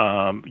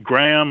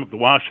 Graham, the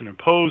Washington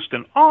Post,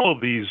 and all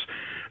of these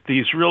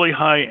really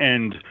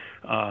high-end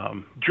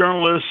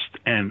journalists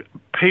and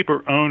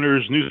newspaper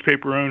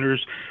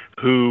owners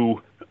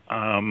who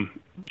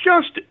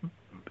just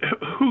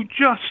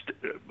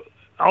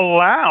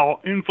allow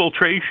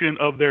infiltration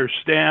of their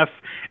staff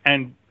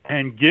and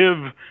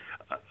give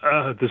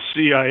the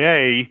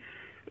CIA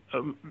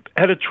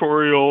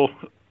editorial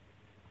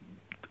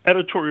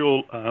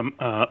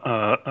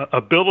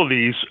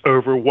abilities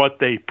over what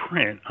they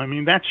print. I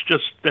mean, that's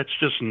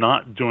just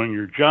not doing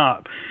your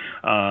job,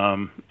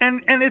 and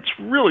it's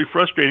really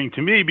frustrating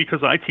to me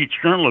because I teach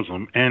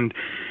journalism, and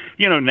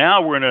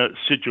now we're in a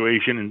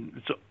situation, and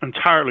it's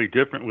entirely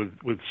different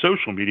with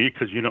social media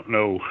because you don't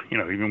know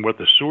even what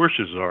the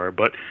sources are.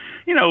 But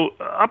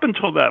up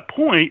until that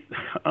point,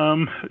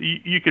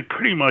 you could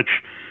pretty much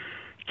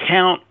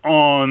count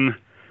on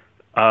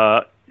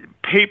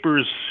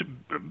papers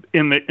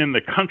in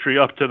the country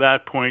up to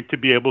that point to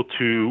be able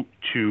to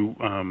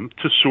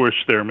source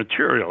their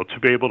material, to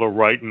be able to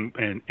write and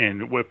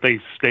if they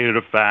stated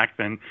a fact,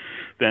 then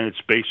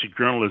it's basic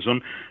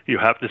journalism. You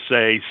have to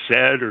say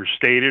said or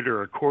stated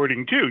or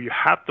according to. You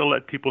have to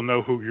let people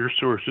know who your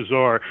sources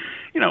are,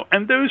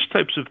 and those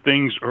types of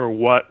things are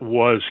what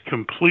was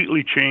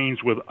completely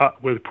changed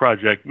with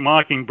Project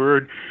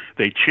Mockingbird.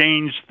 They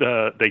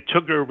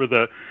took over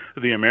the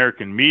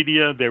American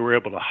media. They were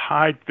able to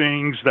hide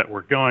things that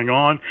were going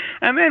on.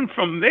 And then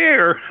from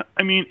there,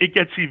 I mean, it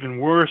gets even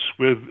worse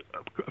with,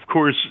 of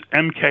course,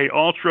 MK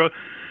Ultra,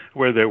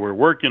 where they were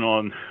working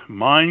on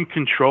mind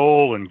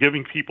control and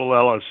giving people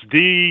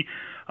LSD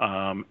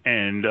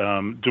and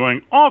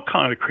doing all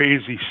kind of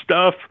crazy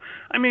stuff.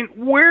 I mean,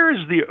 where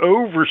is the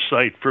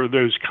oversight for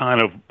those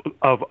kind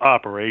of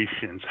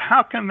operations?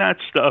 How can that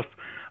stuff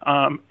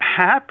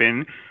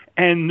happen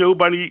and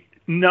nobody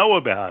know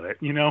about it?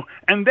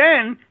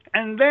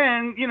 And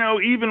then,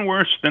 even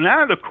worse than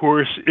that, of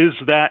course, is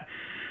that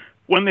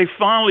when they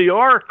finally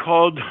are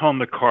called on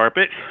the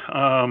carpet,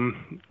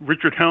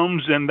 Richard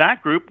Helms and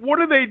that group, what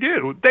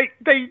do?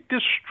 They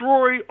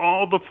destroy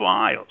all the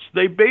files.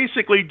 They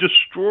basically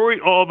destroy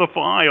all the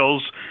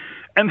files,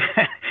 and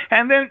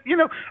then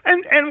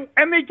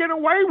they get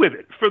away with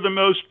it for the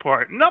most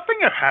part. Nothing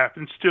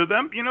happens to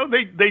them.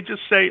 They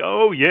just say,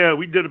 "Oh yeah,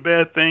 we did a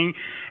bad thing,"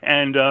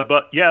 and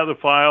but yeah, the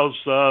files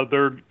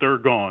they're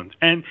gone.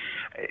 And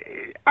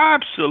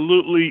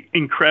absolutely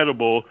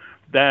incredible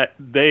that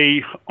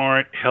they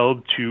aren't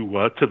held to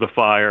the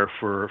fire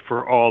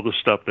for all the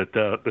stuff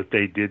that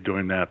they did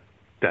during that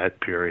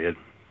period.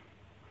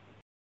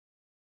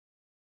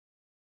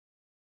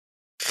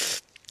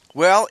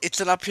 Well, it's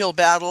an uphill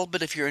battle,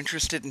 but if you're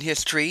interested in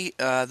history,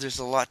 there's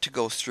a lot to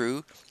go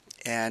through.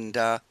 And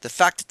the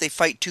fact that they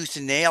fight tooth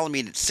and nail, I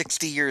mean, it's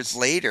 60 years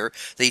later,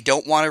 they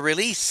don't want to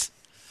release.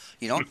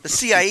 The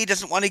CIA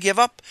doesn't want to give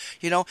up,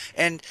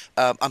 and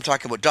I'm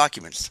talking about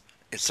documents.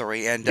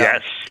 Sorry. And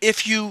Yes.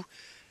 if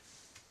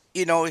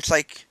it's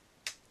like,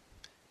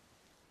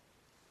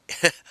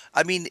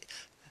 I mean,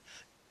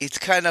 it's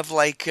kind of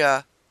like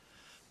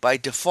by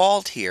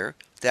default here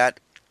that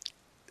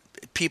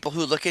people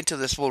who look into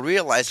this will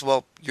realize,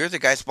 well, you're the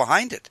guys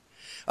behind it.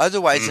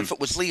 Otherwise, if it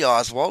was Lee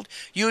Oswald,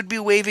 you would be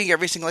waving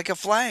everything like a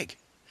flag.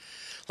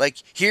 Like,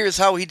 here's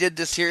how he did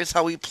this, here's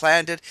how he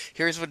planned it,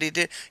 here's what he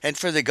did. And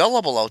for the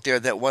gullible out there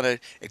that want to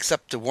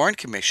accept the Warren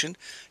Commission,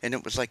 and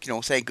it was like,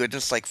 thank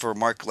goodness, like for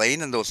Mark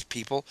Lane and those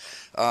people,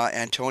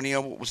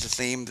 Antonio, what was his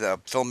name, the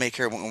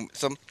filmmaker,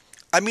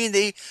 I mean,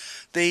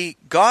 they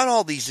got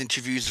all these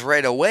interviews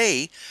right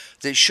away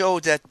that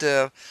showed that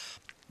the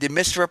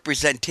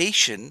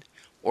misrepresentation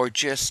or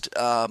just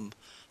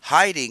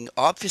hiding,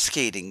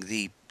 obfuscating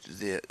the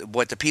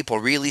what the people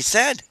really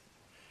said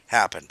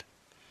happened,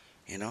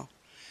 And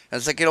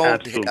it's like an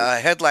old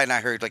headline I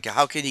heard, like,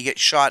 how can you get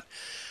shot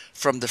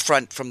from the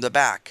front, from the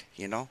back,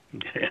 Yeah.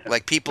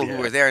 Like people who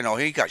were there, no,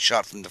 he got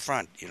shot from the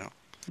front,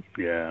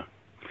 Yeah.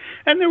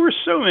 And there were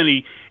so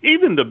many,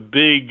 even the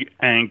big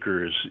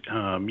anchors,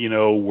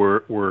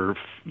 were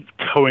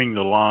towing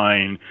the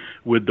line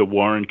with the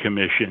Warren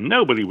Commission.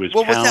 Nobody was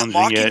Well, with that challenging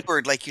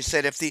Mockingbird, like you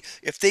said, if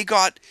they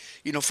got,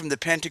 from the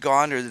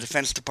Pentagon or the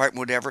Defense Department,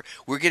 whatever,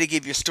 we're going to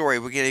give you a story.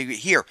 We're going to,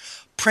 here,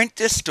 print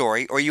this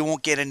story or you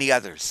won't get any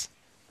others.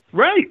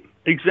 Right.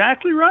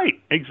 Exactly right.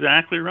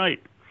 Exactly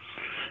right.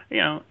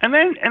 And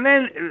then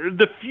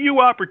the few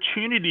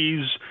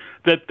opportunities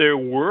that there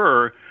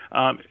were,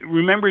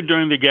 remember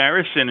during the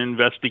Garrison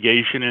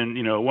investigation, and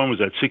when was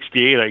that?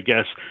 1968, I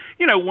guess.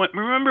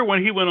 Remember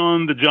when he went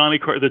on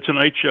the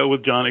Tonight Show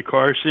with Johnny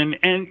Carson,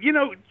 and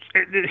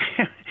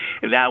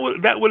that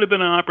would have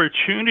been an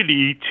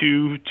opportunity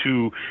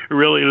to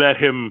really let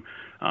him,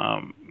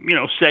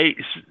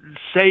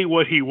 say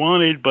what he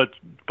wanted, but.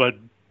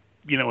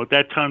 At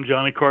that time,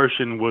 Johnny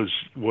Carson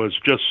was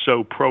just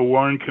so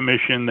pro-Warren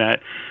Commission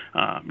that,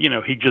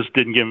 he just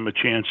didn't give him a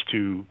chance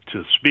to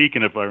speak.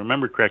 And if I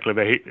remember correctly,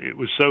 it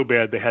was so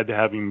bad they had to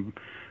have him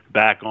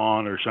back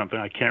on or something.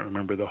 I can't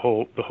remember the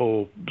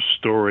whole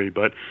story,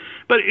 but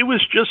it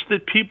was just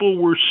that people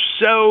were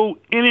so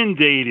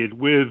inundated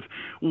with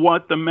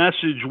what the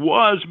message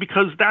was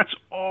because that's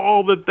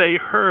all that they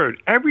heard.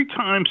 Every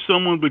time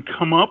someone would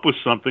come up with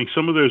something,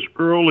 some of those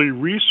early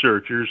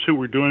researchers who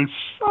were doing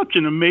such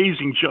an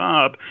amazing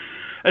job,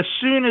 as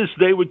soon as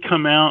they would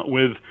come out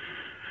with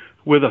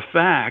a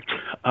fact,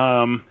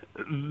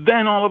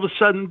 then all of a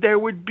sudden there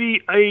would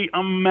be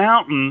a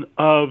mountain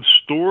of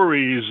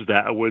stories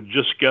that would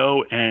just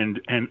go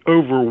and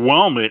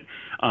overwhelm it,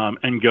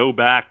 and go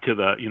back to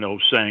the,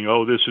 saying,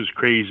 oh, this is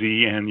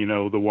crazy, and,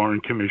 the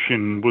Warren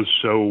Commission was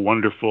so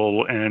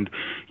wonderful, and,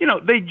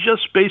 they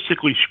just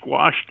basically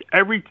squashed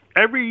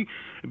every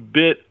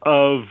bit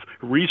of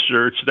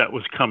research that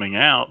was coming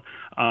out.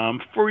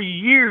 For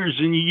years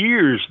and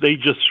years, they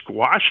just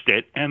squashed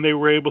it, and they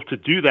were able to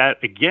do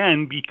that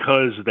again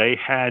because they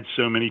had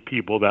so many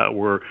people that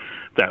were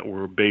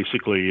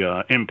basically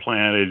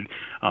implanted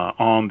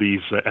on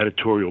these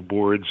editorial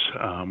boards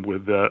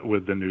with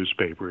the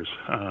newspapers.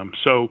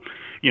 So,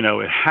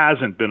 it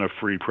hasn't been a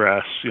free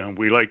press.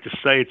 We like to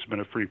say it's been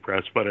a free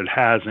press, but it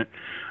hasn't.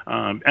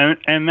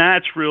 And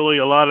that's really,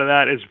 a lot of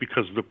that is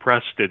because the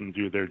press didn't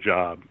do their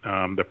job.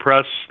 The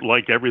press,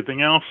 like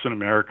everything else in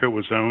America,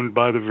 was owned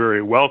by the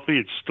very wealthy.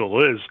 It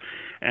still is.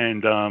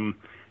 And,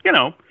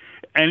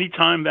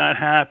 anytime that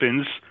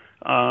happens,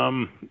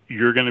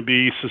 you're going to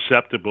be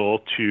susceptible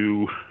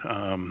to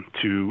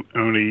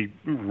only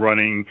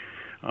running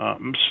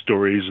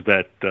stories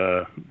that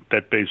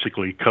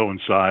basically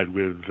coincide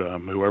with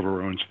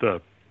whoever owns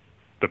the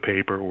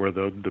paper or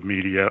the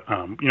media,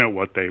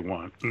 what they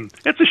want. And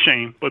it's a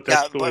shame, but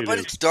that's the way it is. But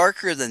it's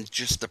darker than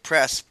just the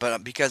press.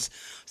 But because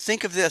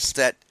think of this,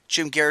 that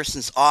Jim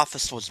Garrison's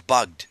office was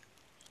bugged.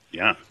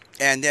 Yeah.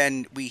 And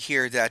then we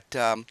hear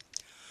that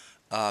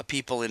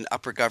people in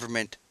upper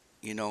government,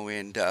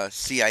 in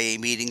CIA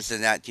meetings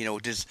and that,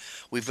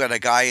 we've got a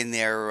guy in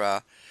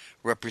there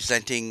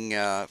representing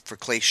for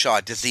Clay Shaw.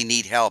 Does he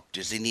need help?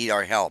 Does he need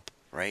our help?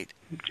 Right?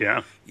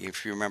 Yeah.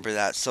 If you remember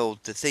that. So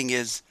the thing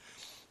is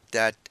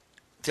that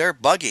they're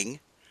bugging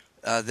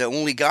the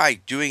only guy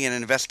doing an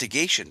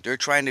investigation. They're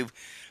trying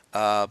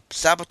to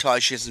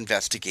sabotage his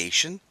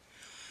investigation.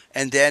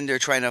 And then they're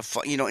trying to,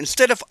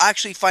 instead of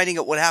actually finding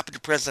out what happened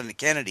to President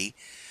Kennedy,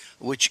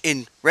 which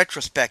in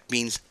retrospect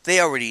means they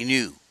already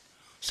knew.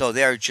 So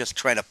they're just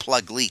trying to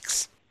plug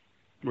leaks.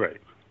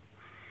 Right.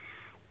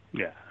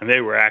 Yeah, and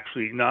they were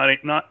actually not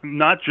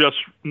just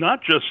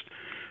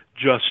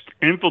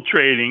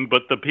infiltrating,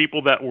 but the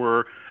people that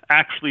were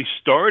actually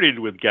started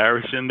with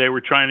Garrison, they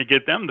were trying to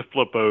get them to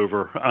flip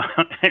over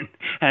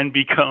and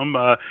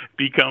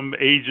become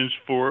agents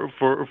for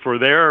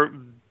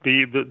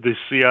the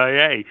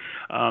CIA.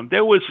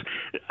 There was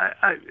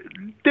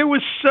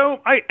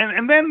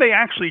and then they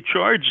actually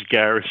charged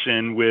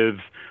Garrison with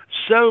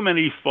so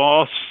many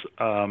false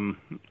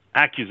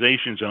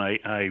accusations, and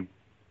I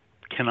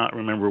cannot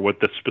remember what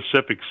the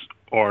specifics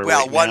are.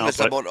 Well, right one now, was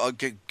but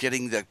about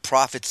getting the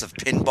profits of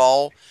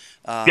pinball.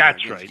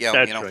 That's right.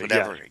 That's right.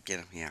 Whatever.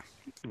 Yes. Yeah.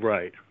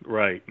 Right,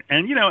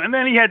 and and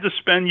then he had to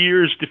spend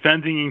years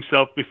defending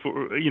himself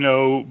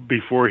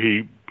before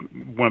he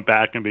went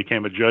back and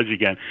became a judge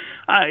again.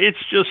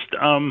 It's just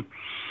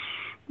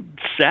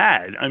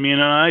sad. I mean,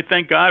 I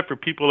thank God for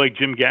people like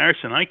Jim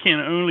Garrison. I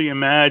can only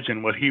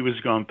imagine what he was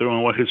going through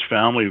and what his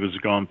family was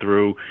going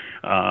through,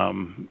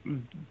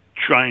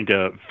 trying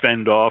to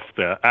fend off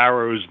the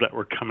arrows that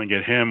were coming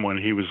at him when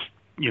he was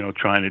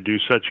trying to do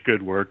such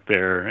good work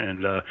there,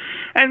 and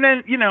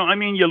then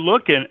you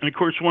look at, and of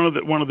course one of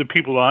the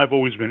people I've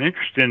always been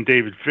interested in,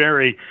 David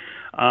Ferrie.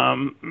 How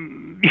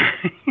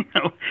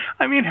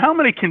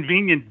many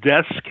convenient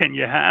deaths can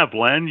you have,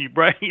 Len?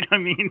 Right? I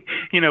mean,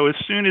 as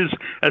soon as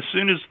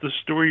the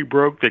story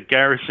broke that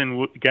Garrison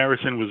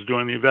was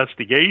doing the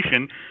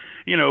investigation,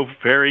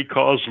 Ferrie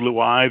calls Lou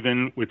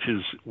Ivan,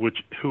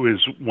 who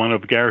is one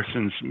of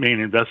Garrison's main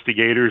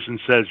investigators, and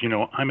says,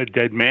 I'm a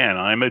dead man.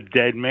 I'm a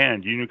dead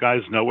man. You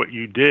guys know what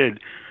you did.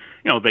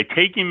 They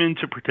take him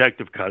into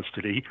protective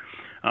custody.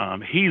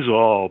 He's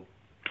all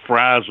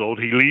frazzled.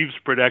 He leaves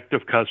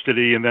protective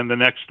custody, and then the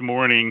next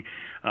morning,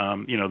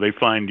 they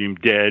find him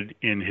dead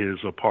in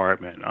his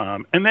apartment.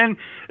 And then,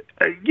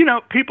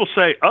 people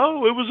say,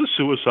 "Oh, it was a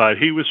suicide.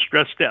 He was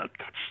stressed out."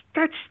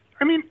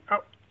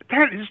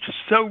 That is just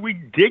so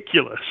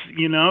ridiculous,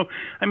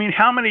 I mean,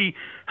 how many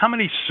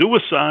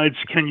suicides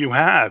can you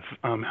have?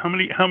 How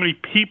many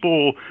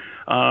people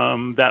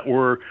that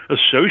were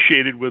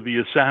associated with the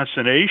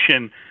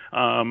assassination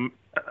are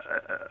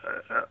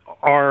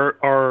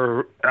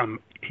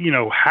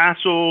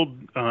hassled,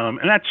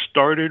 and that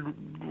started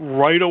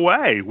right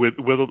away with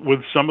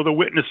some of the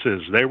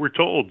witnesses. They were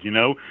told,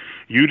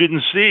 you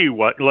didn't see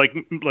what, like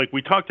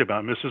we talked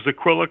about, Mrs.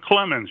 Aquila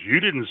Clemens,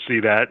 you didn't see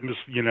that, and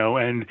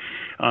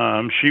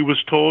she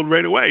was told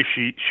right away.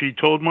 She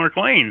told Mark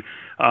Lane,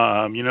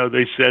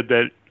 they said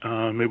that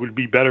it would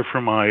be better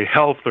for my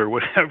health or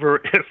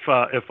whatever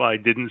if I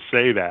didn't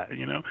say that.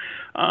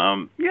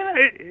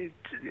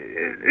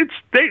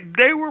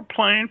 They were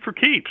playing for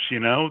keeps.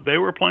 They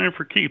were playing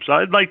for keeps.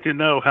 I'd like to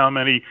know how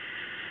many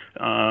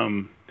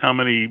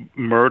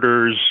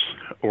murders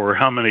or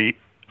how many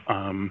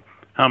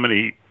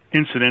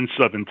incidents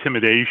of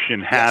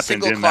intimidation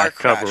happened in that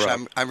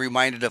cover-up. I'm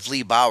reminded of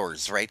Lee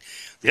Bowers, right?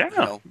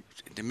 Yeah.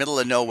 In the middle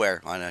of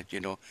nowhere on a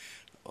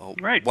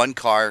right. one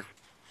car,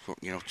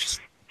 just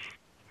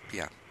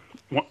yeah.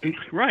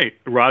 Right,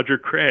 Roger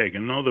Craig,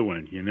 another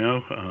one.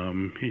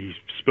 He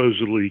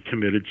supposedly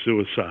committed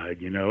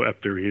suicide.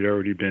 After he'd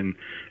already been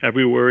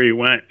everywhere he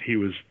went, he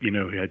was, he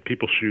had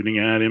people shooting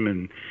at him,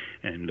 and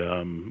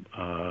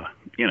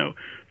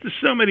there's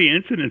so many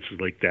incidents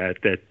like that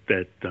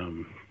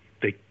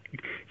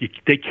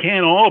they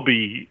can't all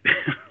be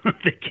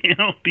they can't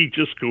all be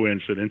just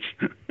coincidence.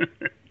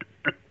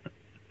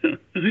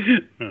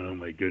 Oh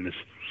my goodness.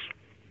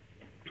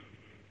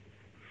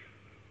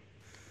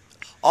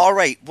 All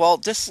right. Well,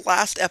 this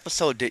last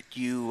episode that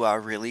you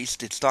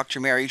released, it's Dr.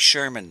 Mary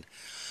Sherman.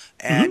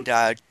 And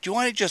do you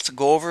want to just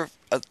go over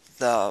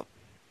the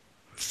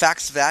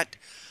facts of that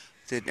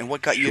and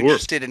what got you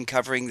interested in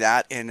covering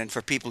that, and then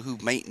for people who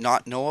might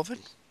not know of it?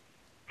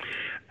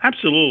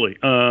 Absolutely.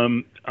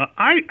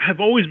 I have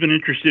always been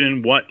interested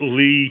in what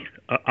Lee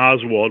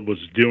Oswald was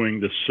doing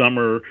the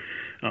summer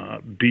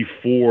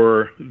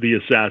before the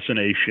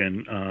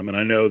assassination. And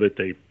I know that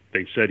they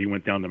said he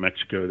went down to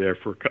Mexico there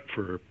for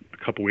a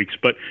couple weeks,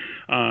 but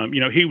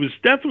he was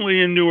definitely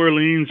in New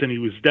Orleans, and he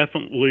was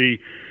definitely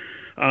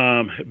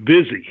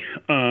busy,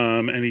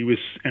 and he was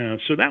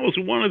so that was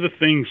one of the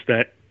things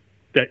that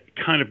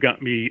kind of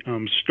got me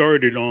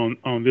started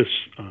on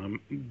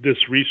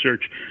this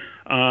research.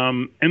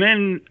 And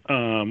then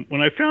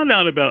when I found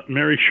out about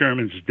Mary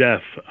Sherman's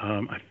death,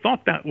 I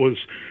thought that was,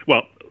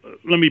 well,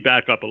 let me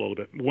back up a little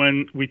bit.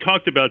 When we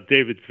talked about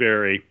David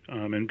Ferrie,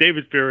 and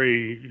David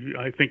Ferrie,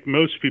 I think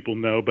most people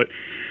know, but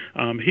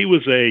he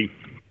was the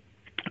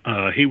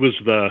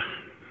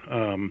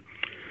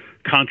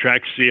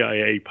contract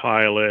CIA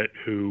pilot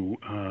who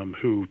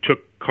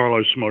took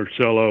Carlos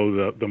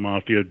Marcello, the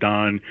mafia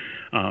don,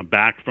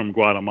 back from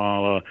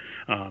Guatemala.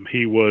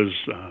 He was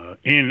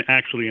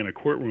actually in a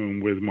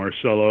courtroom with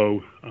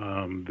Marcello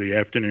the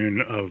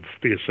afternoon of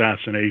the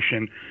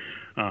assassination.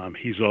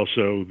 He's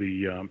also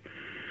the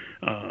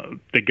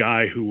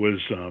guy who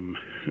was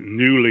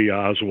newly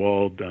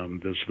Oswald.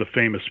 There's the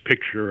famous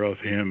picture of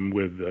him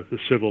with the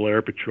Civil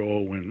Air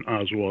Patrol when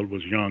Oswald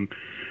was young.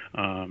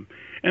 And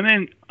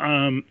then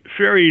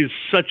Ferrie is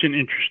such an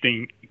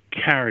interesting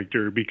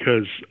character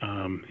because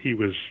he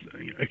was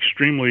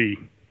extremely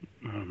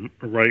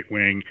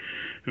right-wing,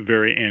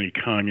 very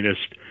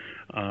anti-communist,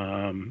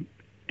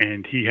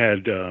 and he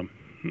had a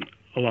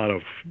lot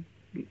of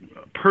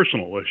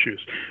personal issues.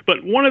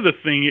 But one of the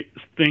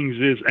things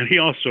is, and he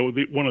also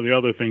one of the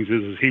other things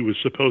is he was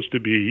supposed to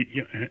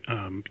be,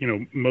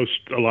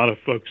 a lot of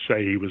folks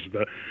say he was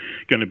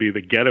going to be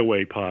the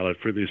getaway pilot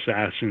for the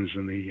assassins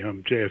and the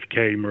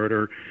JFK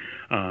murder.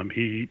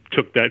 He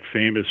took that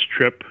famous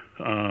trip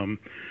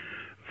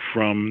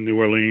from New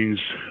Orleans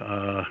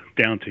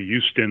down to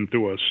Houston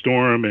through a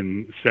storm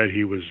and said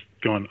he was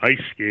gone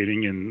ice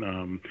skating,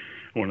 and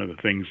one of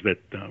the things that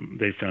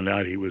they found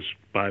out, he was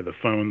by the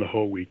phone the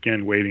whole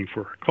weekend waiting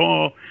for a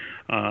call,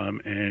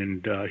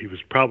 and he was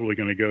probably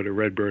going to go to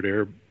Redbird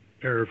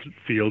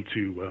Airfield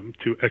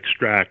to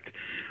extract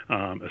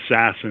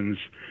assassins,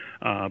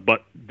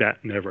 but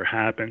that never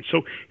happened.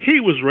 So he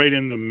was right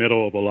in the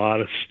middle of a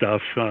lot of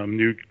stuff.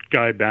 Knew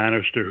Guy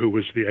Bannister, who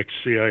was the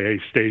ex-CIA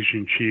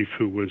station chief,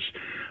 who was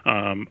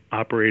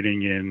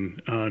operating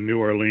in New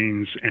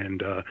Orleans,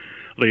 and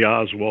Lee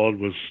Oswald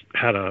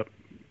had a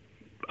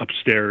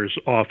upstairs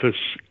office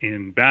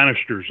in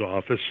Bannister's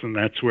office, and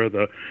that's where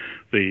the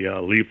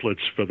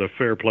leaflets for the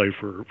Fair Play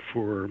for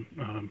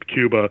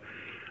Cuba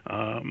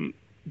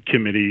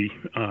committee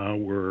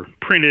were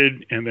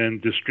printed and then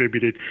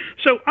distributed.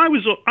 So I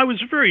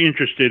was very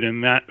interested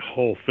in that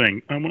whole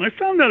thing. When I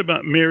found out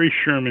about Mary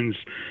Sherman's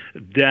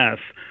death,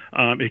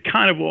 it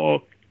kind of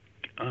all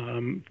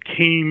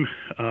came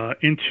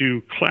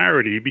into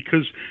clarity,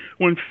 because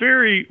when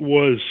Ferrie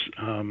was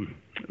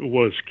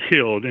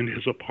killed in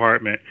his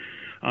apartment,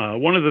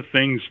 one of the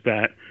things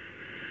that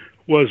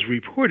was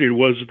reported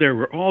was there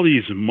were all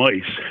these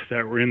mice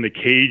that were in the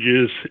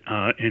cages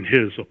in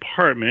his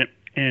apartment,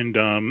 and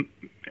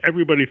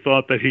everybody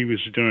thought that he was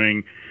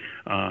doing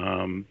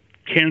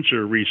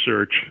cancer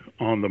research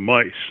on the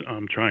mice,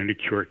 trying to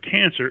cure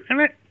cancer, and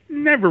that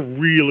never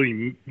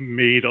really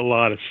made a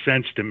lot of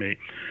sense to me.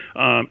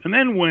 And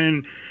then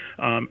when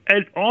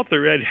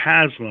author Ed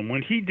Haslam,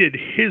 when he did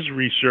his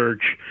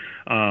research,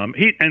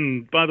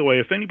 and by the way,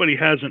 if anybody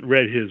hasn't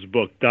read his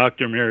book,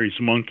 Dr. Mary's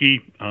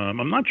Monkey,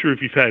 I'm not sure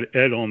if you've had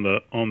Ed on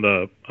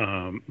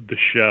the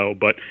show,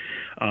 but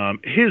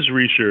his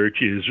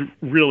research is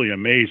really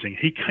amazing.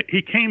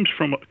 He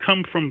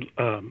come from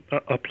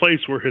a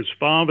place where his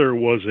father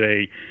was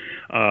a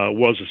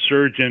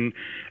surgeon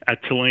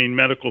at Tulane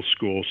Medical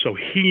School, so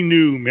he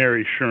knew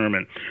Mary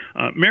Sherman.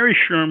 Mary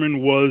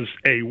Sherman was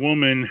a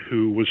woman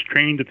who was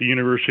trained at the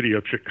University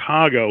of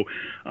Chicago.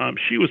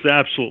 She was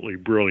absolutely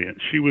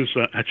brilliant. She was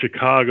at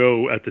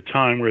Chicago at the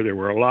time where there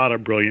were a lot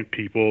of brilliant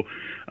people.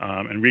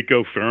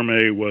 Enrico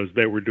Fermi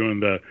they were doing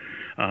the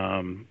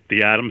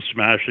atom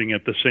smashing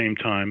at the same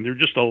time. There were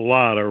just a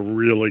lot of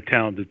really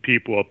talented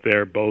people up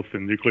there, both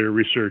in nuclear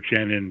research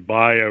and in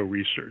bio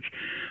research.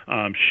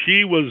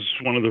 She was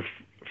one of the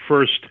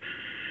first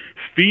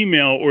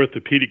female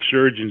orthopedic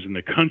surgeons in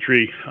the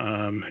country,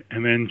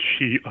 and then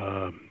she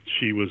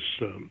was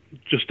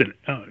just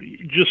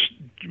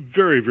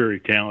very, very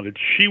talented.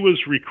 She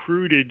was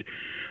recruited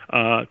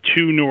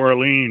to New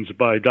Orleans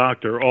by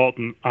Dr.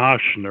 Alton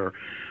Ochsner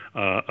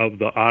of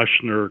the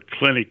Ochsner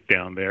Clinic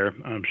down there.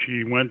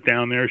 She went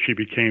down there. She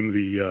became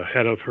the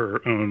head of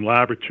her own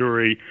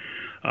laboratory.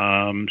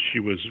 She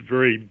was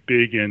very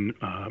big in,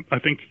 I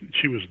think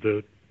she was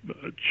the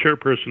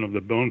chairperson of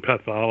the bone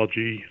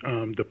pathology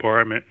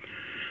department.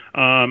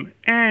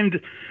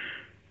 And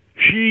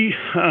she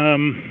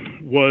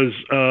was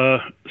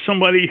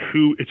somebody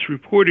who, it's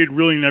reported,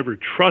 really never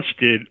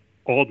trusted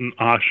Alton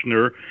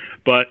Ochsner,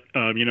 but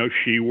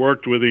she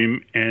worked with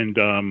him and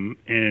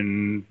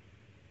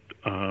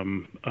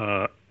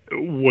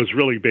was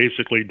really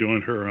basically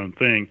doing her own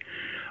thing.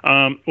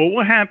 Well,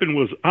 what happened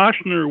was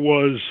Ochsner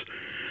was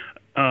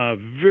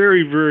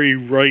very, very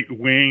right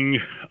wing.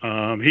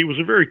 He was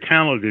a very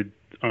talented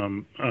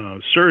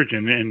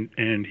surgeon,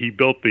 and he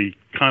built the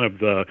kind of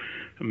the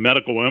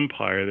medical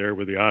empire there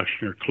with the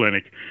Ochsner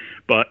Clinic.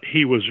 But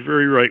he was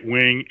very right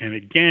wing, and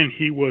again,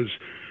 he was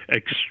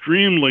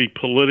extremely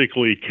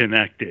politically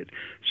connected.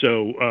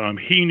 So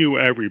he knew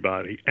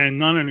everybody, and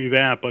not only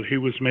that, but he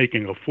was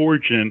making a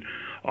fortune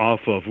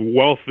off of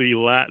wealthy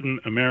Latin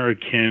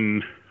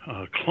American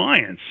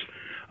clients.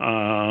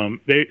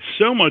 They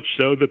so much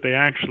so that they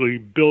actually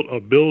built a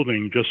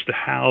building just to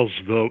house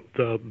the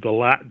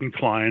Latin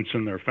clients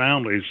and their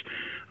families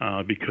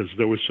because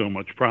there was so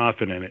much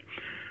profit in it.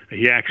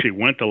 He actually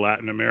went to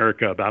Latin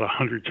America about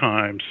 100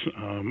 times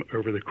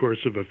over the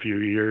course of a few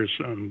years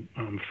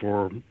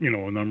for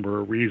a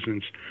number of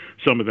reasons.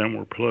 Some of them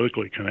were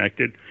politically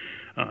connected.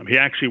 He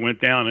actually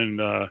went down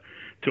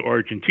to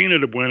Argentina,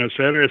 to Buenos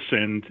Aires,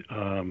 and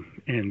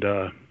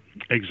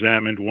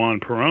examined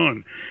Juan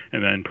Perón,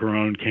 and then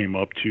Perón came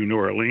up to New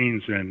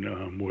Orleans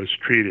and was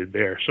treated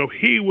there. So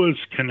he was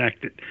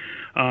connected.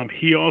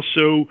 He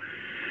also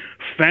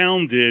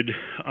founded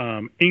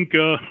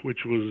INCA,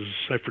 which was,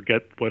 I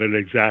forget what it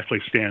exactly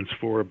stands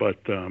for, but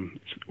it's an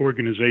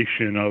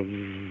organization of,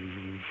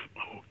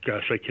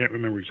 I can't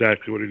remember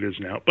exactly what it is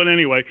now. But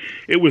anyway,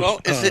 it was...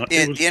 Well, is it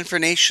the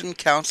Information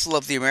Council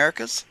of the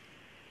Americas?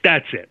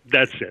 That's it.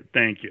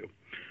 Thank you.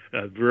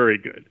 Very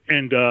good.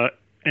 And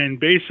and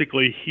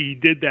basically he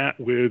did that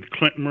with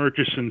Clint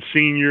Murchison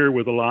Sr.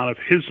 with a lot of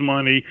his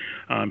money.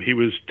 He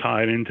was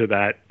tied into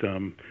that,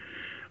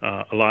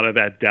 a lot of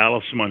that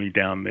Dallas money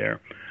down there.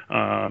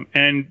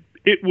 And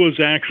it was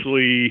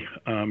actually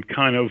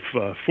kind of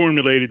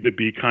formulated to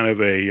be kind of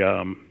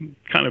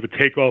a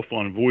takeoff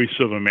on Voice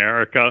of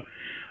America.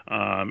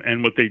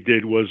 And what they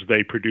did was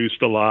they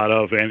produced a lot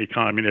of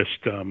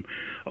anti-communist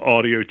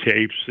audio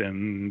tapes,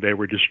 and they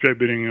were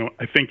distributing,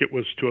 I think it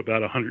was to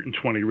about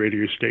 120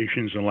 radio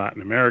stations in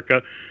Latin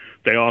America.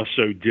 They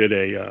also did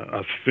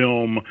a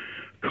film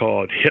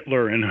called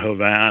Hitler in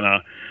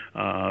Havana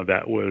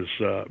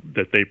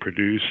that they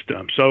produced.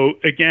 So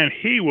again,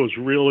 he was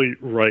really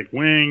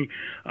right-wing.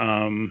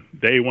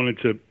 They wanted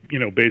to,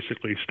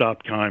 basically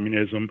stop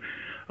communism.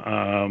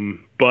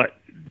 But,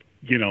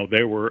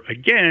 they were,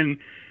 again,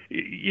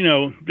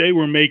 they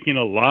were making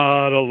a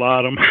lot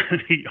of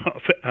money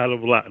out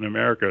of Latin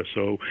America.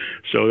 So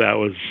that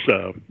was,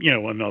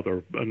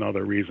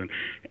 another reason.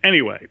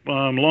 Anyway,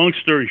 long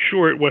story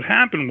short, what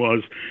happened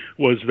was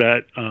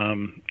that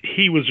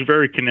he was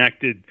very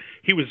connected.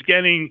 He was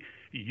getting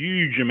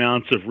huge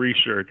amounts of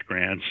research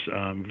grants,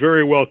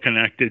 very well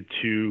connected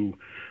to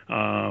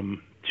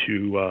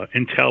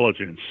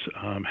intelligence,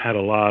 had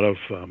a lot of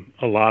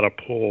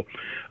pull,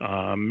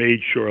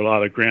 made sure a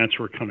lot of grants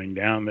were coming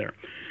down there.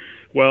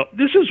 Well,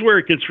 this is where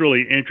it gets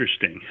really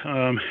interesting.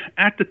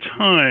 At the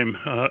time,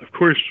 of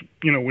course,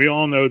 we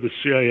all know the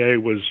CIA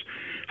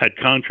had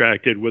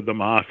contracted with the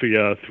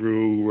mafia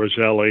through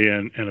Roselli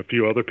and a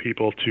few other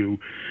people to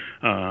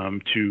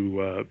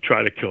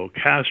try to kill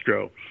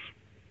Castro.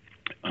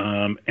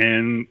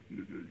 And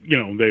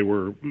they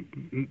were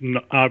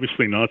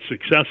obviously not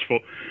successful.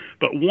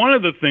 But one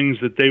of the things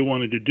that they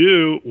wanted to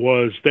do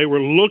was they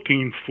were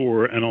looking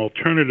for an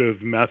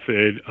alternative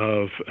method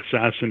of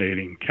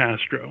assassinating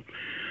Castro.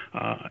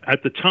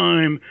 At the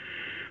time,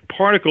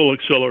 particle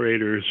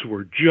accelerators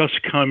were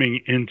just coming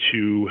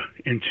into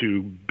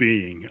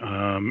being,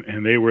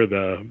 and they were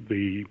the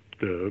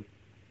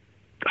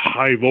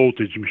high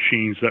voltage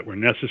machines that were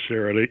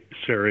necessary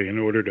in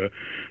order to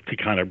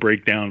kind of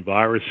break down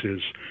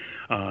viruses,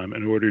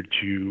 in order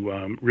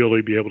to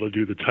really be able to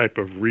do the type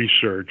of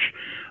research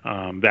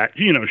that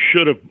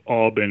should have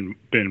all been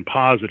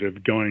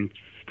positive, trying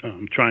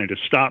to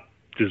stop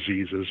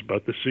diseases,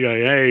 but the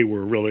CIA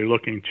were really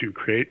looking to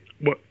create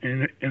what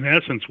in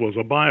essence was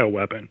a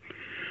bioweapon.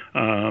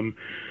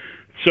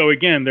 So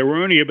again, there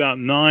were only about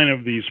 9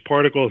 of these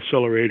particle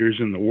accelerators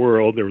in the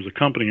world. There was a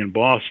company in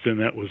Boston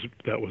that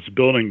was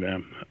building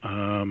them,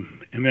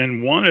 and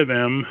then one of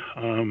them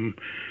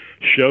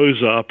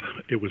shows up.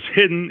 It was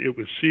hidden, it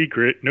was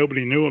secret,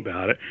 nobody knew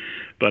about it,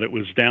 but it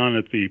was down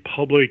at the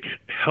Public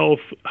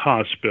Health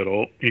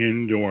Hospital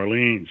in New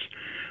Orleans,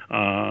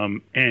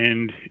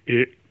 and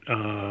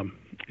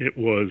it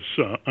was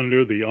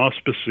under the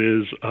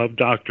auspices of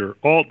Dr.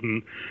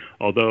 Alton,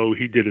 although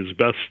he did his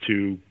best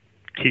to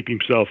keep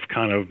himself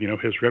kind of,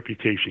 his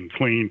reputation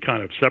clean,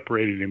 kind of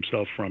separated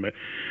himself from it.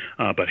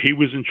 But he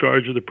was in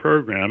charge of the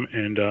program,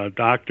 and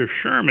Dr.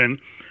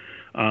 Sherman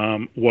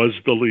was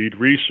the lead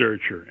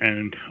researcher.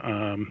 And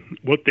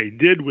what they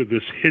did with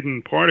this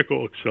hidden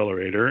particle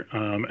accelerator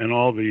and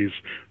all these,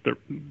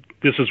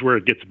 this is where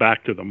it gets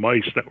back to the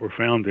mice that were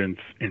found in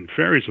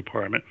Ferrie's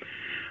apartment.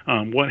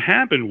 What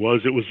happened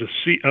was it was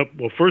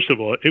well, first of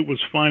all, it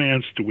was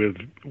financed with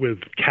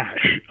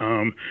cash.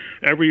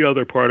 Every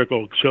other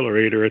particle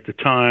accelerator at the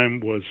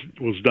time was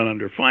done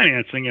under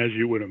financing, as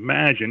you would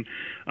imagine,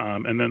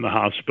 and then the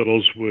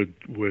hospitals would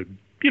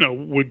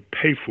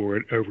pay for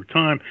it over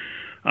time.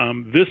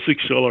 This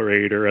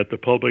accelerator at the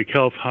Public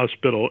Health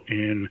Hospital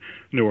in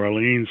New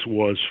Orleans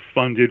was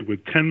funded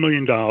with $10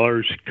 million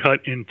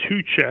cut in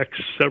 2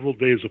 checks several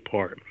days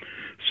apart.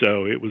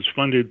 So it was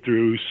funded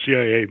through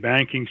CIA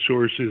banking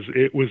sources.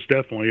 It was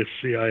definitely a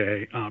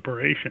CIA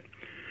operation.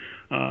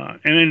 And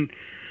then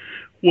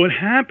what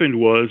happened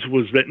was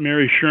that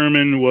Mary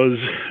Sherman was,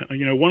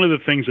 one of the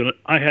things that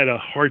I had a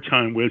hard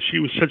time with. She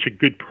was such a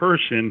good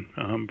person,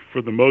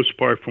 for the most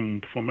part,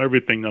 from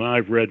everything that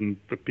I've read and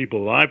the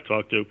people that I've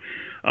talked to,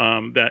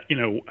 that,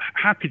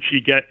 how could she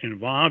get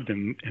involved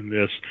in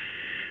this?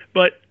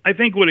 But I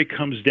think what it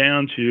comes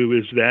down to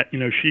is that,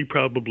 she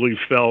probably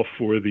fell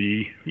for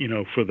the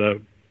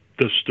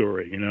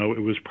story.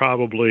 It was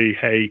probably,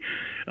 hey,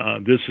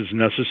 this is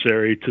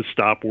necessary to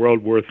stop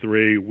World War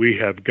III. We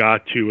have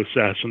got to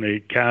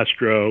assassinate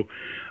Castro.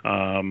 She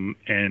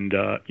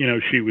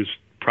was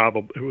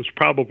it was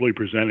probably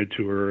presented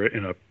to her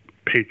in a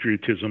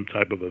patriotism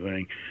type of a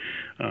thing.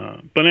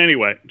 But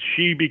anyway,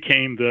 she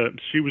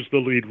was the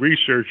lead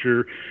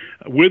researcher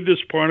with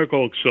this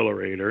particle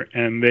accelerator,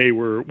 and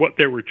what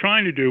they were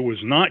trying to do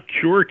was not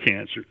cure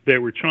cancer.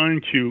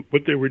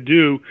 What they would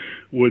do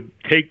would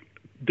take,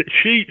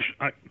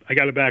 I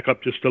got to back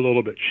up just a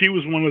little bit. She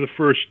was one of the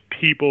first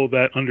people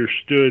that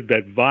understood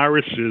that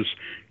viruses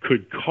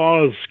could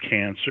cause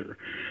cancer.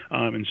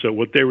 And so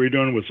what they were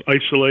doing was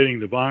isolating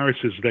the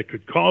viruses that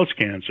could cause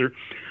cancer.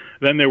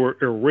 Then they were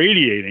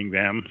irradiating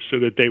them so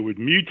that they would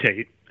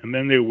mutate, and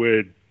then they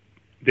would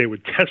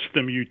would test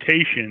the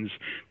mutations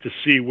to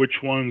see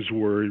which ones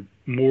were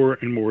more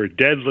and more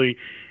deadly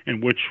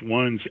and which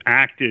ones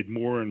acted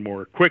more and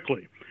more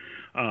quickly.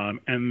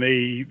 And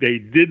they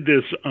did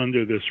this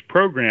under this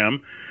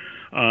program.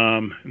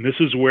 And this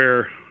is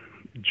where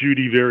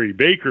Judy Very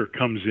Baker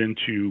comes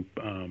into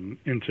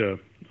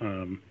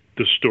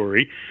the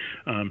story.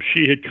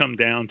 She had come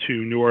down to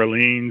New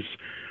Orleans,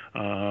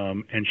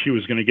 and she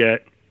was going to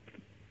get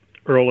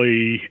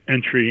early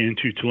entry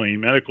into Tulane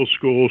Medical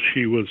School.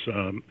 She was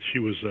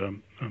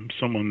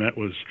someone that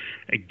was,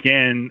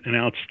 again, an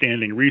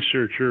outstanding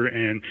researcher,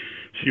 and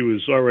she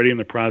was already in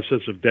the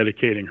process of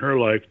dedicating her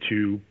life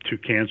to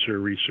cancer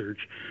research.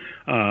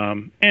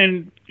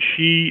 And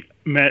she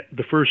met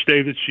the first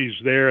day that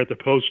she's there at the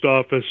post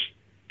office.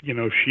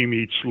 She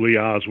meets Lee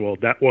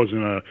Oswald. That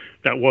wasn't a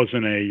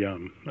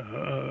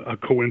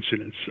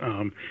coincidence.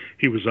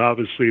 He was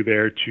obviously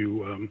there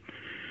to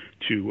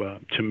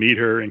meet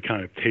her and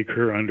kind of take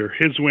her under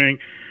his wing.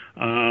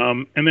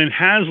 And then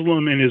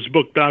Haslam, in his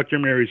book Dr.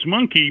 Mary's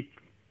Monkey,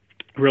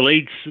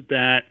 relates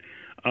that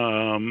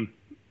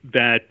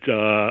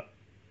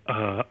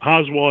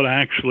Oswald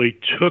actually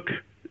took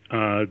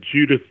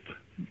Judith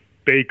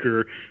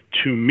Baker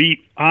to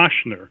meet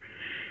Ochsner.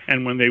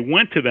 And when they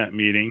went to that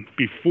meeting,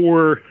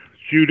 before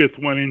Judith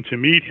went in to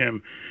meet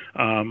him,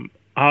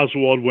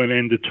 Oswald went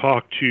in to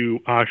talk to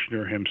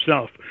Ochsner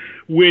himself,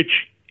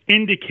 which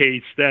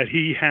indicates that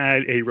he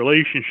had a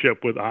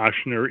relationship with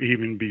Ochsner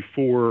even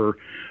before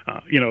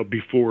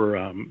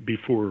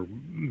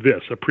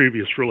this, a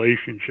previous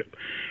relationship.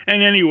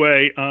 And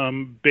anyway,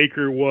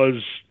 Baker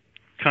was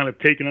kind of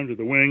taken under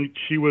the wing.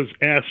 She was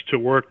asked to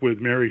work with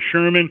Mary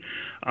Sherman.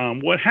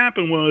 What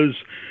happened was,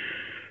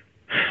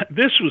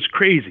 this was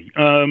crazy.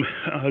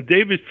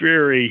 David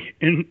Ferrie,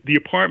 in the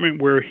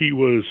apartment where he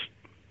was,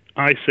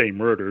 I say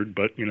murdered,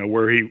 but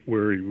where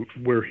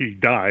he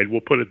died,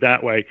 we'll put it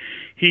that way,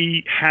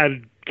 he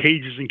had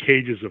cages and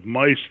cages of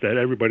mice that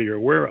everybody are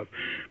aware of.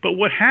 But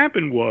what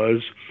happened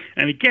was,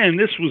 and again,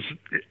 this was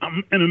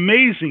an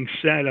amazing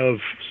set of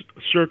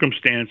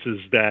circumstances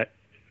that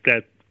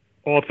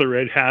author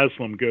Ed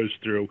Haslam goes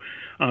through.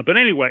 But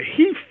anyway,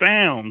 he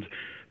found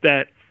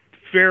that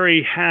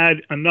Ferrie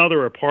had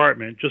another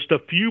apartment just a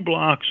few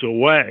blocks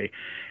away.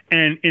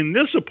 And in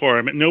this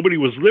apartment, nobody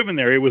was living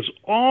there. It was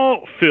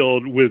all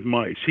filled with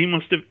mice. He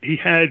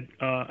had,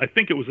 I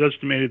think it was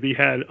estimated he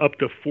had up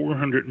to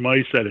 400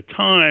 mice at a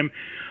time.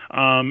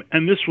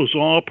 And this was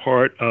all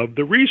part of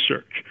the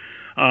research.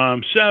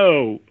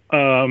 So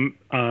they're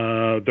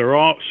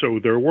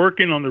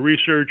working on the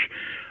research.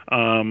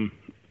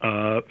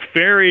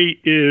 Ferrie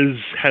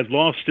had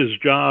lost his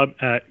job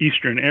at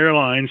Eastern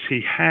Airlines.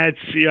 He had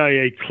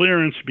CIA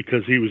clearance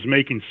because he was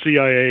making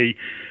CIA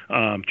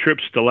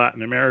trips to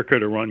Latin America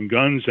to run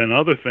guns and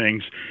other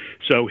things.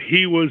 So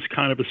he was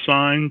kind of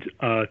assigned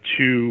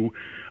to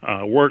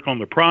work on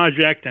the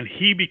project, and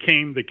he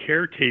became the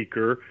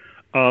caretaker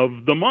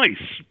of the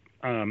mice.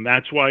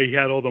 That's why he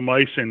had all the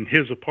mice in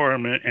his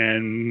apartment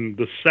and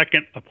the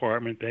second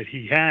apartment that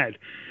he had.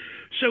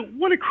 So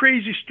what a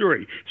crazy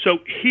story. So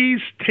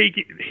he's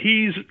taking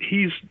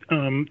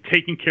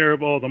care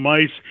of all the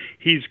mice.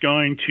 He has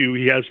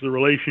the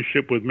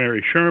relationship with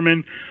Mary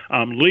Sherman.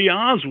 Lee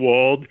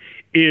Oswald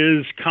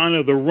is kind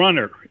of the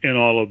runner in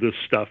all of this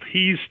stuff.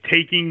 He's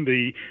taking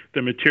the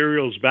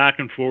materials back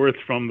and forth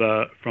from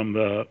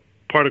the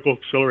particle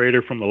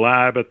accelerator from the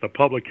lab at the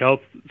public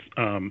health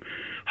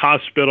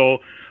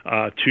hospital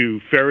to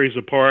Ferrie's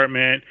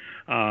apartment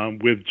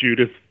with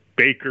Judith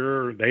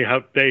Baker.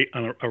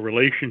 A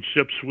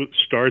relationship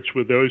starts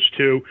with those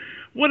two.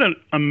 What an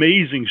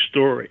amazing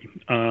story.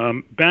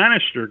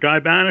 Guy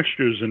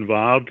Bannister's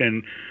involved,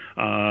 and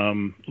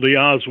Lee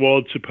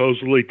Oswald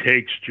supposedly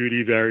takes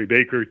Judy Very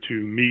Baker to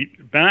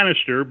meet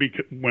Bannister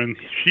when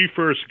she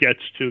first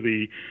gets to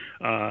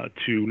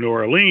New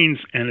Orleans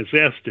and is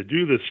asked to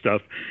do this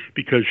stuff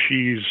because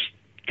she's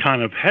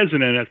kind of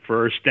hesitant at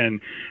first, and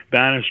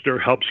Bannister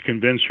helps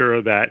convince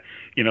her that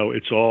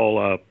it's all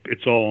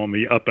on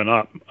the up and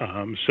up.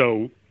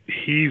 So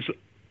he's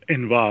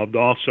involved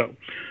also.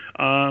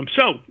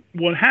 So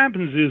what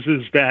happens is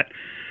that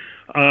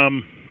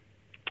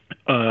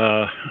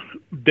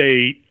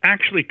they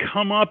actually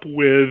come up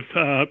with,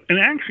 and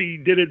actually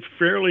did it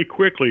fairly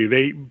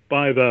quickly.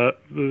 By the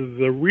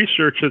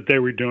research that they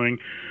were doing,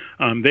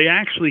 they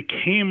actually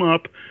came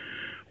up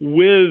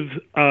with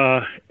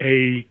a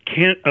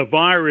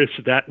virus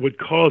that would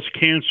cause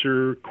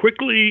cancer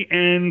quickly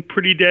and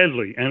pretty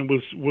deadly, and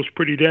was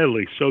pretty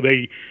deadly. So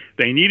they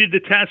needed to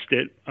test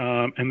it,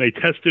 and they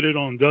tested it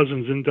on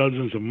dozens and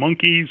dozens of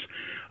monkeys.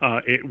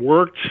 It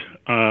worked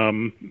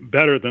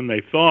better than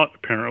they thought,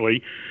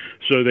 apparently.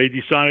 So they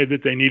decided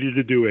that they needed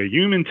to do a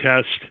human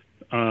test.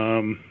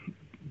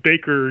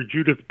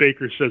 Judith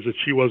Baker says that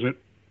she wasn't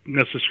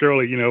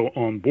necessarily,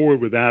 on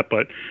board with that,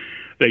 but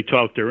they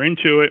talked her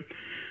into it.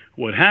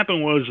 What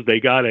happened was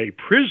they got a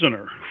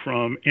prisoner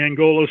from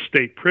Angola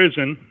State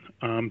Prison,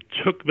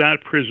 took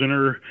that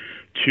prisoner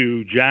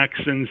to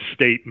Jackson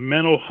State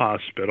Mental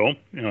Hospital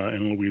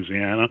in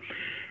Louisiana,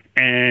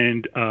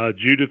 and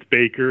Judith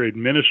Baker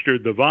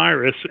administered the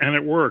virus, and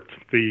it worked.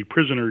 The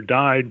prisoner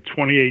died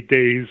 28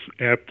 days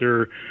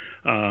after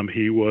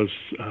he was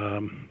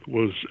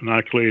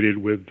inoculated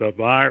with the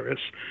virus.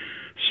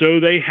 So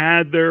they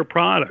had their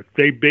product.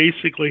 They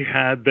basically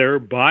had their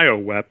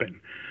bioweapon,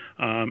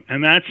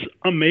 and that's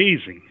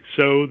amazing.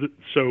 So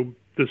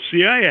the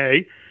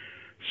CIA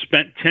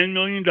spent $10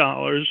 million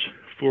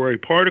for a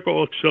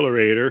particle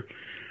accelerator.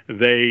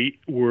 They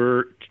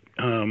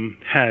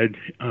had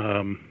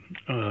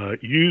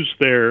used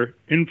their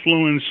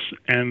influence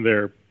and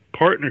their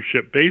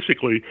partnership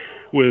basically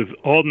with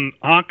Alden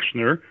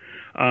Ochsner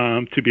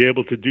to be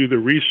able to do the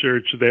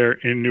research there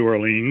in New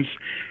Orleans.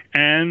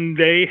 And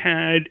they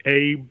had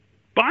a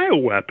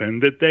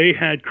bioweapon that they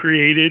had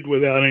created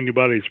without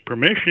anybody's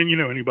permission,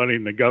 anybody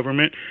in the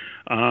government,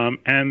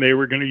 and they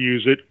were going to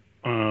use it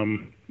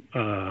on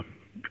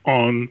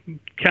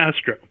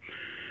Castro.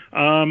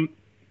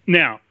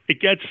 Now,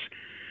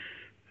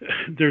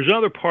 there's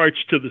other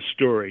parts to the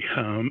story,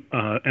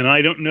 and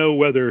I don't know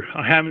whether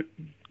I'm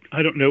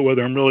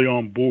really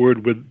on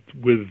board with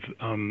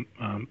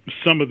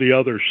some of the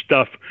other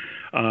stuff,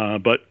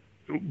 but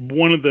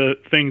one of the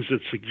things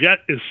that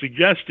is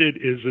suggested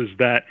is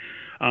that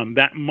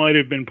that might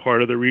have been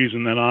part of the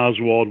reason that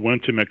Oswald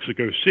went to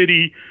Mexico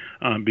City,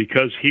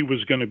 because he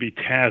was going to be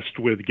tasked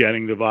with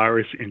getting the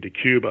virus into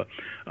Cuba.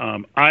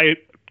 I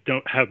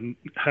don't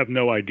have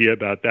no idea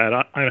about that.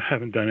 I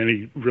haven't done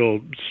any real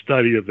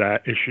study of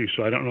that issue,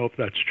 so I don't know if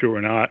that's true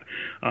or not.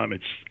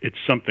 It's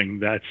something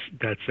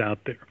that's out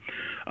there.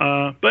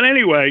 But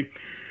anyway,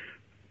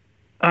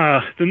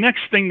 the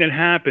next thing that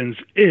happens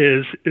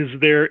is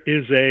there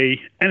is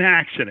an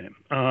accident,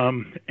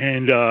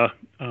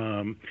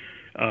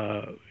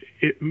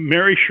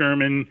 Mary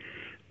Sherman.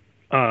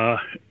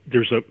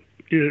 There's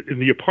in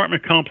the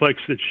apartment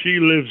complex that she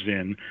lives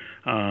in.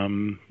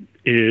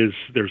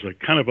 There's a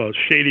kind of a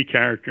shady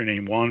character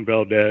named Juan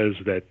Valdez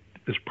that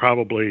is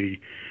probably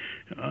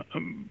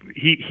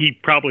he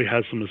probably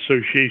has some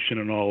association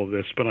in all of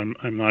this, but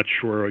I'm not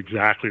sure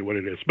exactly what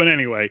it is. But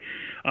anyway,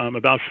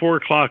 about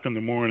 4:00 in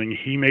the morning,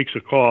 he makes a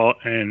call,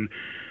 and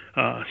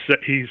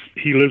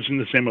he lives in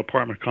the same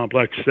apartment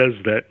complex. Says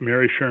that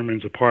Mary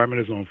Sherman's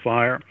apartment is on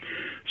fire.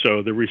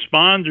 So the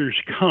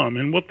responders come,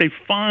 and what they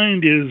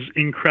find is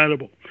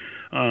incredible.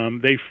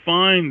 They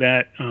find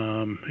that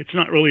it's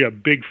not really a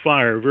big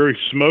fire, very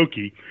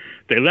smoky.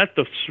 They let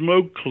the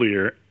smoke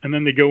clear, and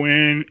then they go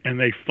in and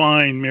they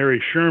find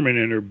Mary Sherman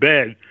in her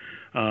bed,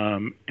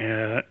 and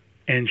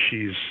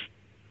she's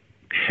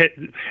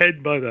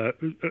head by the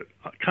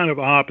kind of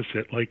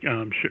opposite, like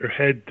her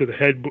head to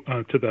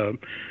the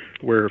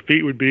where her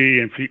feet would be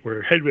and feet where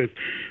her head was.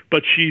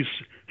 But she's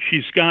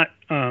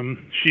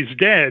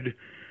dead.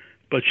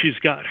 But she's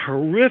got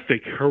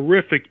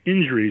horrific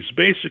injuries.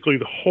 Basically,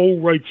 the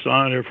whole right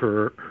side of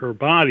her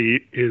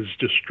body is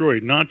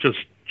destroyed, not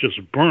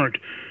just burnt,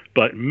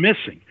 but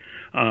missing.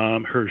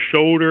 Her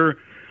shoulder,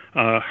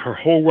 her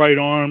whole right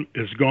arm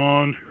is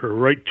gone. Her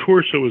right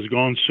torso is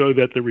gone, so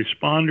that the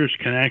responders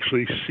can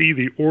actually see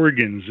the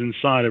organs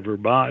inside of her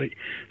body.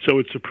 So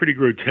it's a pretty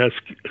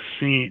grotesque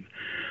scene.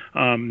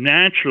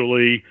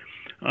 Naturally,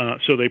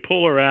 so they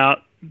pull her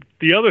out.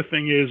 The other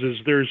thing is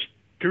there's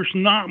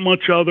not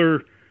much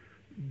other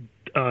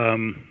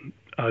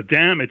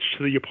damage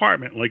to the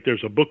apartment. Like,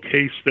 there's a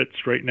bookcase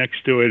that's right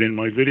next to it. In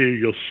my video,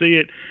 you'll see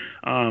it.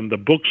 The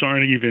books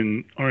aren't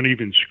even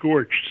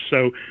scorched.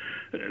 So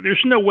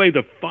there's no way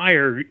the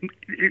fire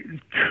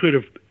could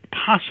have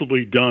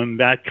possibly done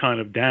that kind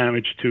of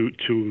damage to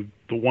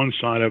the one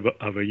side of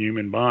a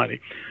human body.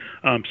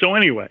 So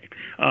anyway,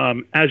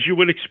 as you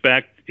would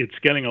expect, it's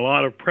getting a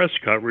lot of press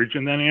coverage.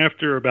 And then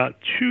after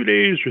about 2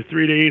 days or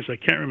 3 days, I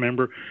can't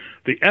remember,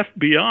 the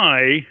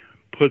FBI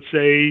puts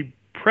a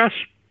press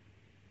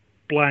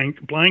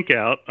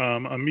blackout,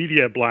 a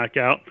media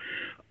blackout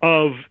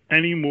of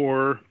any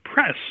more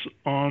press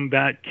on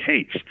that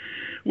case,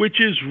 which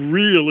is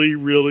really,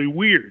 really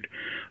weird.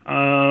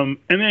 And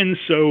then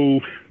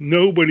so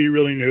nobody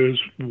really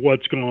knows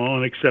what's going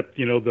on, except,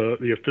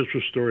 the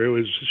official story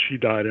was she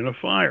died in a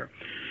fire.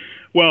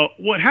 Well,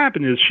 what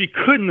happened is she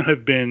couldn't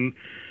have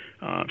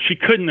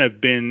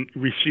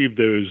received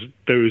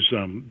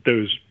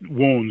those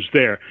wounds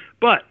there.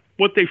 But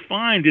what they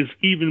find is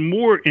even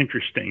more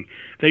interesting.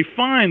 They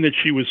find that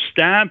she was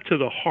stabbed to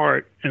the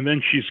heart, and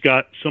then she's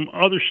got some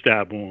other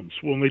stab wounds.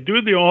 When they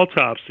do the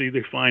autopsy,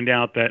 they find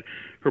out that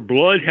her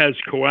blood has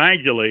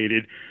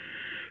coagulated,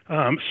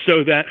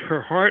 so that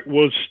her heart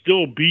was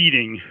still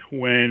beating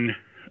when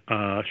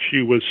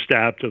she was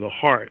stabbed to the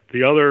heart.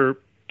 The other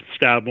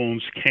stab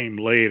wounds came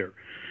later.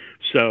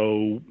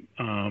 So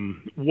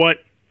what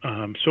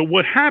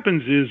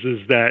happens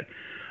is that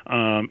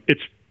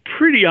it's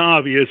pretty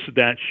obvious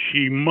that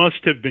she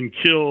must have been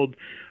killed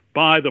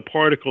by the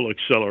particle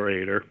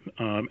accelerator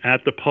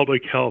at the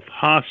public health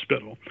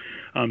hospital.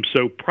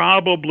 So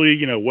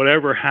probably,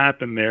 whatever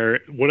happened there,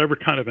 whatever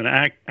kind of an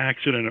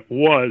accident it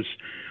was,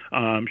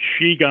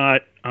 she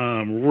got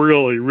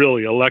really,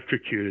 really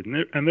electrocuted.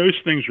 And those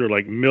things are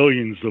like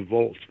millions of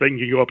volts. They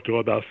can go up to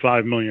about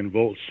 5 million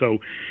volts. So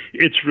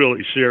it's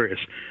really serious.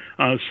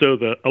 So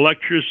the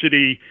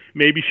electricity,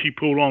 maybe she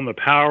pulled on the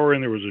power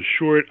and there was a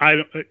short. I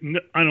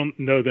don't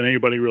know that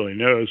anybody really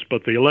knows,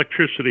 but the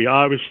electricity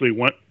obviously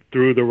went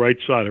through the right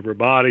side of her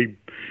body,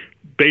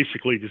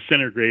 basically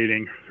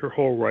disintegrating her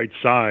whole right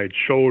side,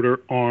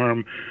 shoulder,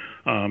 arm,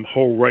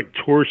 whole right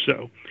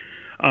torso.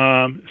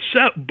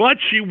 But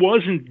she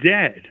wasn't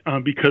dead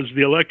because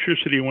the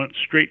electricity went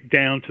straight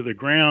down to the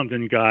ground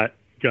and got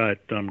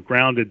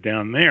grounded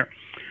down there.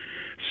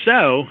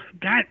 So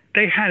that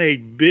they had a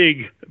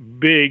big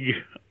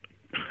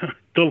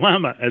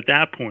dilemma at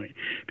that point,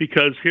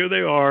 because here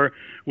they are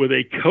with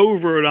a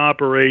covert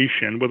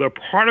operation with a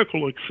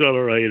particle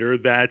accelerator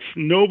that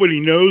nobody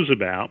knows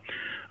about,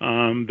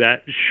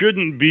 that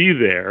shouldn't be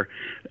there,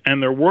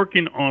 and they're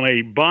working on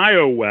a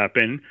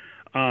bioweapon.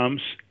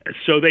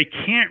 So they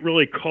can't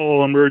really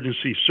call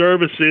emergency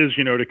services,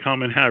 to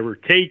come and have her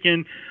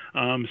taken.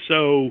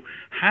 So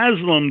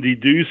Haslam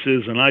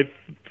deduces, and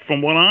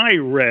from what I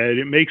read,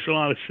 it makes a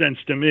lot of sense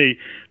to me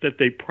that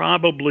they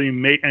probably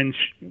and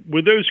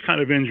with those kind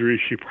of injuries,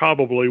 she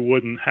probably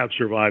wouldn't have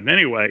survived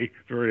anyway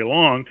very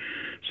long.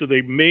 So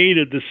they made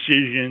a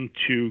decision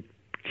to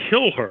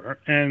kill her,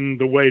 and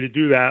the way to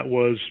do that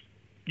was,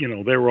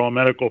 they were all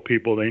medical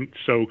people. They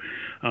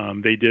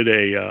did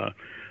a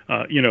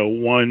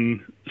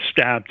one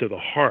stab to the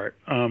heart.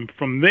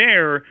 From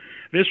there,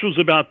 this was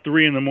about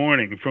 3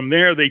 a.m. From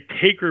there, they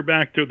take her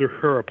back to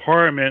her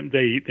apartment.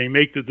 They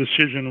make the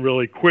decision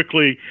really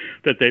quickly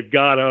that they've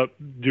got to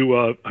do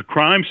a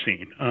crime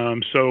scene.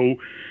 So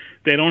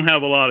they don't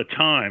have a lot of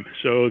time.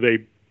 So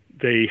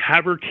they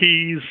have her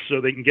keys so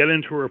they can get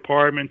into her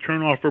apartment,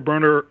 turn off her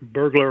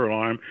burglar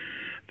alarm.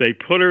 They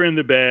put her in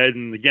the bed,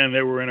 and again,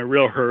 they were in a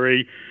real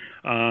hurry.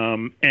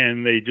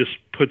 And they just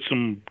put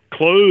some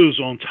clothes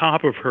on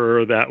top of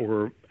her that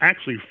were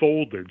actually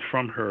folded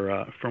from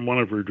her from one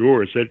of her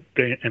drawers. Then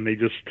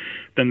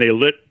they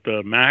lit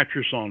the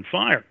mattress on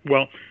fire.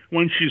 Well,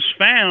 when she's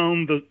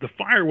found, the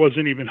fire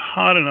wasn't even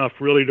hot enough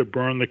really to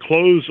burn the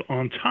clothes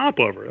on top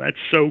of her. That's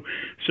so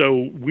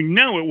we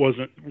know it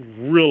wasn't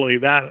really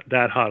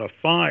that hot a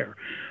fire.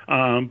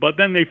 But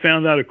then they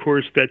found out, of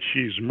course, that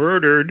she's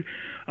murdered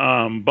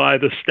by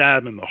the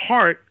stab in the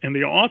heart in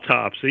the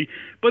autopsy,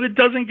 but it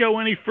doesn't go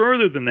any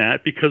further than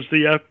that because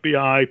the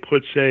FBI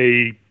puts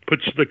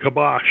the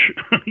kibosh,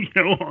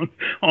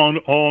 on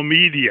all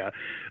media,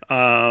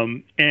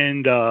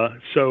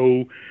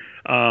 so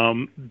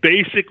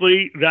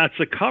basically that's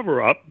a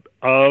cover-up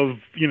of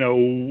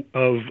the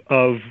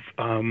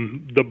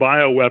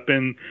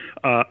bioweapon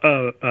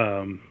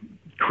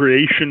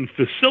creation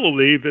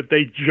facility that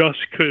they just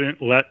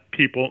couldn't let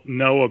people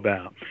know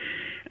about.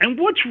 And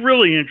what's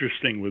really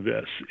interesting with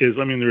this is,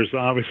 there's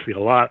obviously a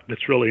lot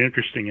that's really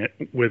interesting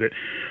with it.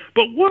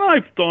 But what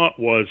I thought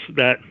was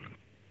that,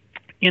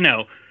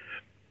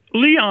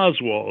 Lee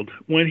Oswald,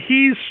 when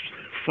he's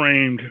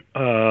framed,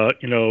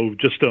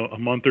 just a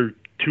month or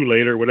two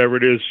later, whatever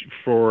it is,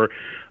 for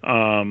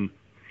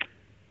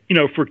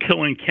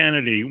killing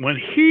Kennedy, when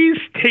he's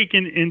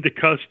taken into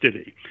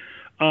custody,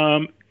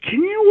 can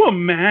you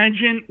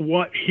imagine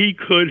what he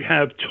could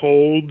have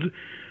told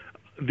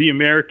the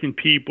American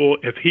people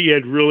if he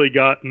had really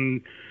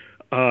gotten,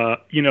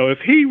 if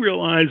he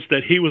realized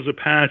that he was a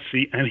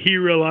patsy and he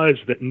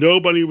realized that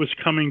nobody was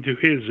coming to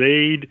his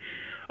aid?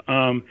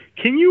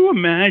 Can you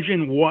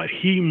imagine what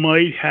he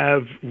might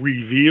have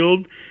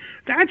revealed?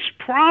 That's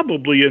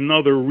probably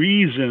another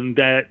reason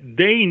that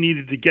they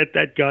needed to get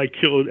that guy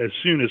killed as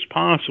soon as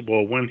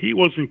possible. When he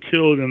wasn't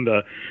killed in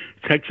the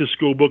Texas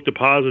School Book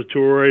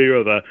Depository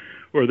or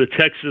the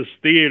Texas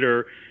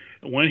Theater,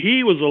 when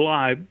he was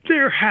alive,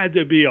 there had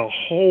to be a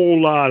whole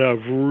lot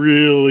of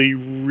really,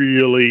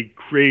 really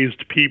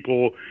crazed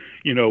people,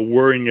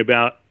 worrying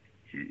about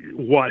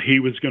what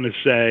he was going to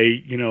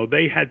say.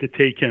 They had to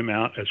take him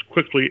out as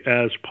quickly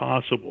as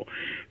possible,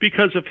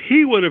 because if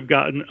he would have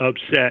gotten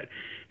upset,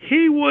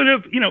 he would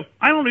have,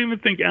 I don't even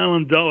think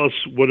Allen Dulles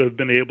would have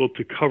been able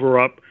to cover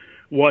up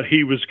what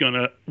he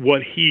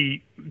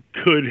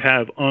could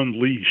have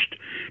unleashed,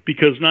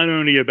 because not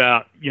only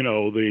about,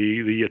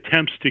 the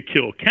attempts to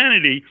kill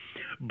Kennedy,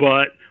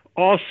 but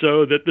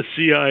also that the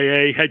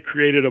CIA had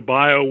created a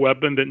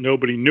bioweapon that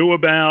nobody knew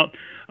about,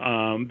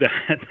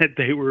 that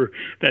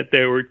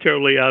they were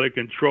totally out of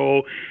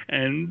control,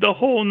 and the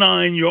whole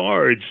 9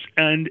 yards.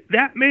 And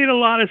that made a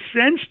lot of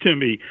sense to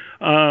me.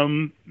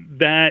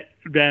 That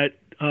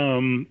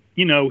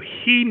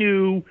he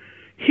knew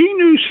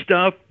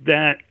stuff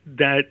that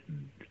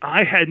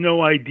I had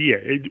no idea.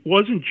 It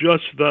wasn't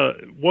just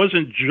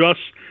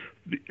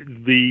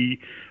the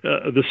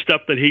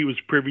stuff that he was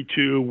privy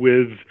to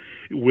with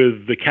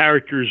the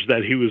characters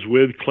that he was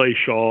with, Clay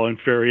Shaw and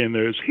Ferrie and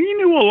those. He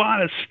knew a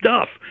lot of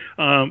stuff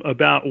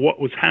about what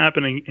was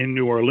happening in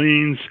New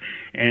Orleans,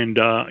 and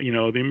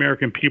the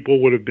American people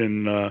would have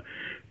been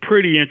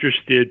pretty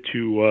interested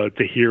to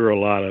hear a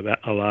lot of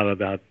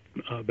that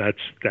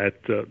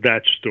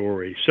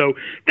story. So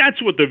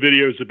that's what the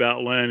video is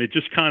about, Len. It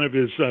just kind of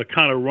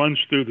runs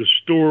through the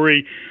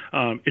story.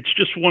 It's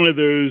just one of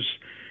those,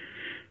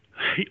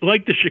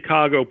 like the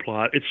Chicago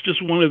plot. It's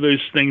just one of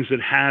those things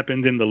that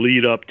happened in the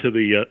lead up to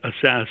the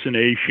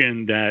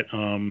assassination that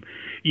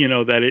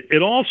that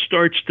it all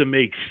starts to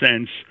make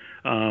sense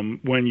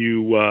when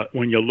you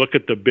look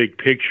at the big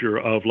picture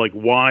of like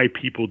why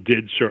people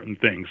did certain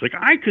things. Like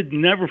I could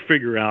never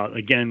figure out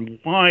again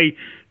why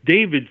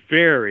David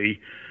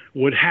Ferrie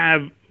would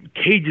have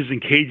cages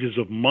and cages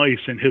of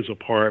mice in his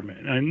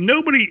apartment, and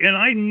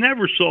I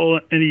never saw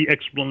any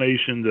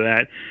explanation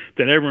to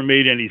that ever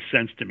made any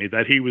sense to me,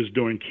 that he was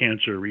doing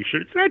cancer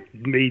research. That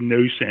made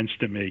no sense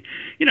to me,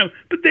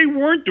 but they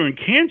weren't doing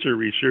cancer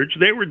research.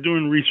 They were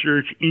doing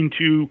research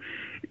into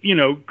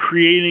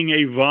creating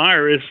a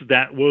virus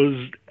that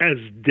was as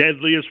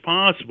deadly as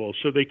possible.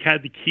 So they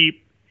had to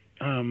keep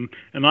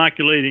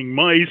inoculating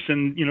mice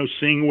and,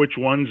 seeing which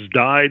ones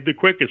died the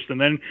quickest. And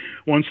then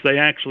once they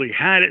actually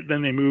had it,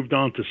 then they moved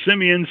on to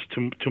simians,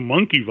 to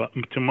monkeys,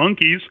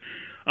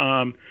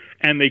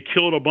 and they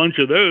killed a bunch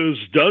of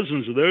those,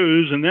 dozens of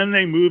those, and then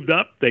they moved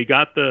up. They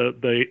got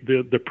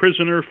the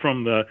prisoner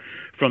from the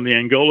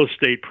Angola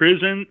State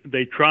Prison.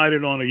 They tried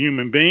it on a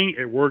human being.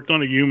 It worked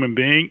on a human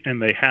being,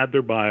 and they had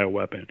their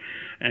bioweapon.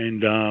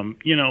 And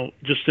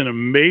just an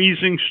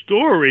amazing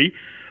story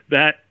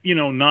that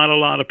not a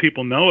lot of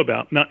people know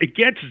about. Now it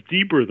gets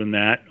deeper than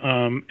that,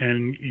 and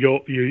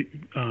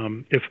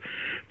if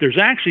there's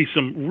actually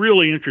some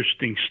really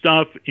interesting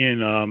stuff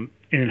in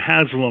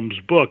Haslam's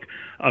book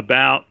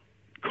about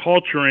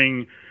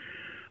culturing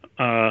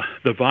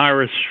the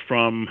virus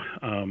from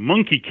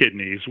monkey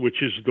kidneys,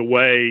 which is the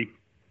way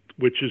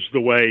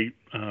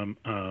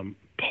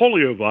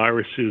polio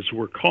viruses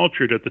were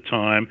cultured at the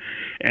time,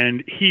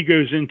 and he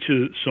goes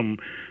into some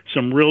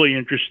really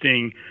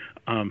interesting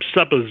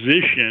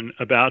supposition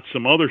about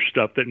some other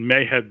stuff that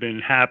may have been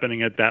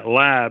happening at that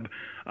lab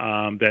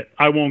that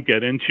I won't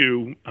get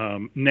into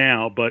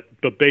now, but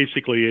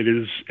basically it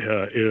is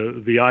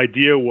the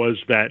idea was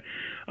that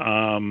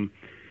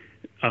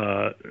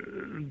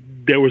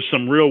there was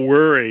some real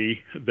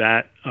worry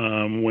that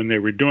when they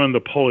were doing the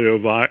polio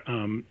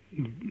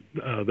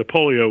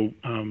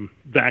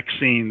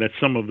vaccine, that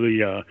some of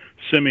the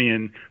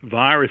simian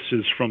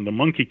viruses from the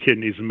monkey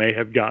kidneys may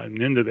have gotten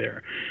into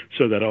there,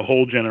 so that a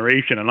whole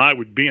generation, and I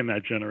would be in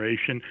that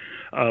generation,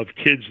 of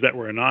kids that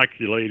were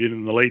inoculated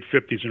in the late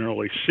 50s and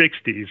early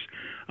 60s,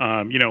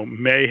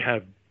 may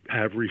have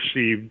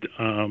received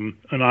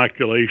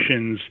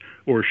inoculations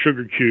or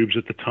sugar cubes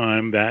at the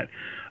time that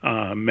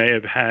may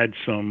have had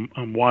some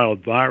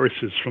wild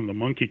viruses from the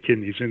monkey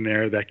kidneys in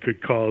there that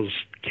could cause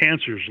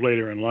cancers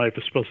later in life,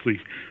 especially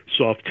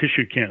soft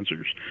tissue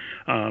cancers.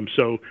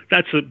 So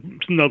that's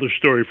another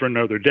story for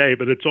another day,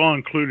 but it's all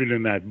included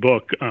in that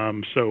book.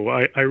 So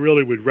I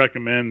really would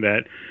recommend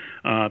that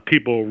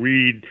people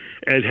read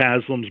Ed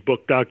Haslam's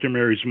book, Dr.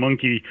 Mary's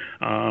Monkey.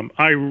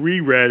 I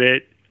reread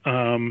it,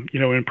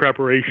 in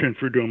preparation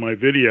for doing my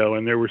video,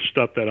 and there was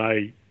stuff that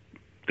I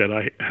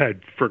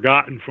had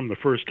forgotten from the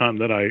first time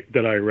that I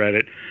read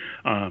it.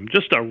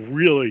 Just a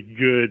really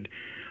good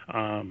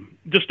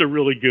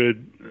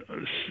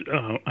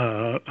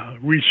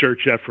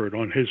research effort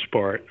on his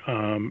part,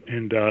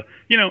 and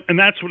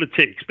that's what it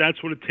takes.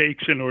 That's what it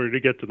takes in order to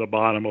get to the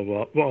bottom of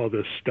all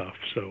this stuff.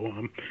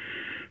 So,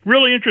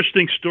 really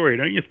interesting story,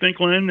 don't you think,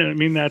 Len? I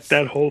mean,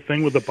 that whole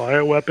thing with the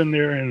bioweapon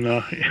there in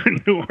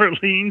New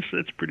Orleans,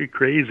 that's pretty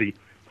crazy.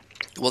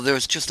 Well, there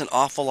was just an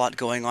awful lot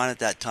going on at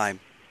that time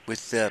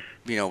with the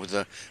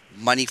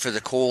money for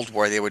the Cold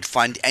War. They would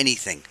fund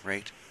anything,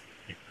 right?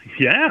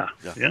 Yeah.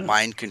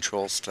 Mind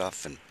control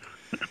stuff and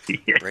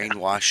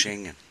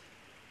brainwashing. And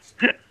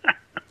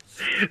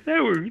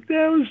that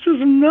was just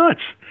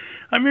nuts.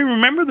 I mean,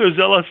 remember those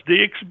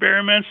LSD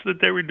experiments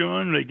that they were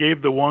doing? They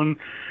gave the one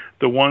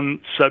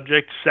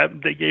subject,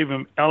 they gave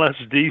him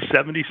LSD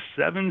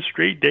 77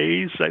 straight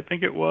days, I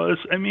think it was.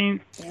 I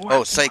mean,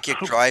 psychic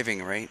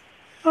driving, right?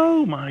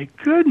 Oh my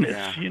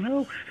goodness,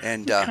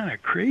 And what kind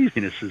of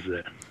craziness is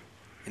that?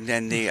 And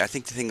then I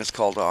think the thing was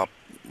called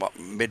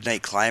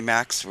Midnight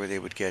Climax, where they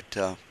would get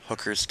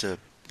hookers to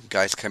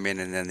guys come in,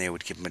 and then they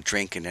would give them a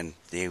drink, and then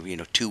they,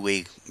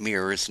 two-way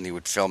mirrors, and they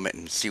would film it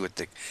and see what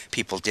the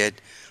people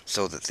did,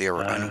 so that they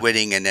were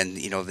unwitting, and then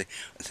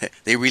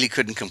they really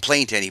couldn't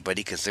complain to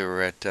anybody because they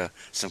were at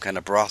some kind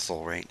of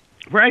brothel, right?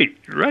 Right.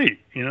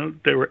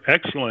 They were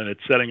excellent at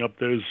setting up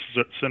those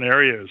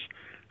scenarios.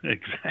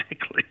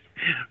 Exactly,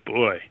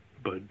 boy.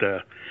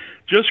 But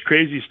just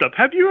crazy stuff.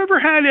 Have you ever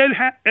had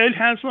Ed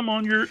Haslam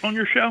on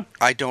your show?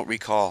 I don't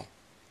recall.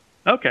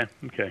 Okay.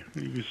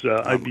 He was.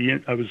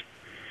 I was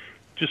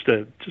just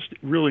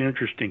really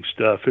interesting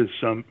stuff.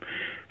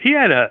 He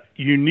had a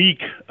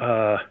unique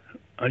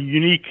a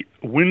unique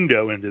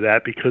window into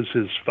that because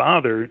his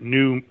father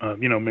knew,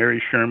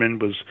 Mary Sherman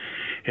was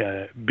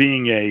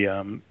being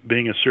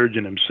a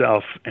surgeon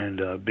himself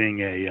and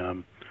being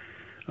an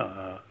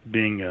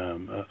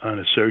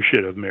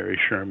associate of Mary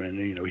Sherman.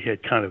 He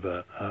had kind of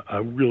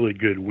a really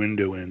good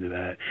window into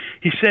that.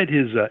 He said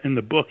in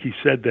the book, he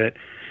said that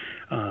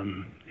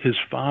his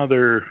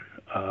father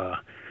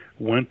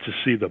went to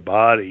see the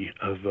body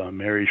of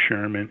Mary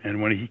Sherman,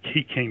 and when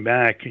he came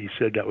back, he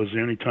said that was the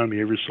only time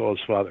he ever saw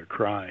his father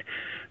cry.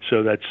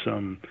 So that's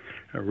a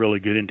really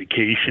good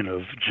indication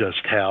of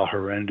just how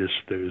horrendous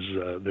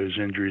those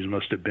injuries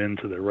must have been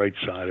to the right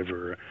side of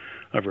her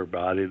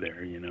body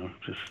there.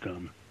 Just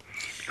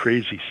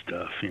crazy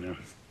stuff.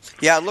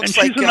 Yeah, it looks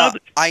like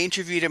I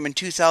interviewed him in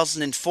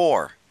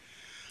 2004.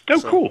 Oh,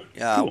 so, cool.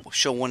 Yeah, cool.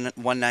 Show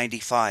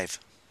 195.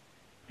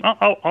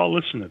 I'll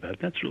listen to that.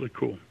 That's really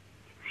cool.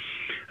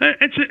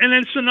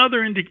 It's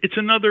another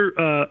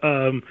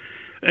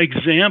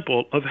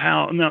example of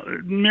how now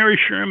Mary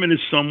Sherman is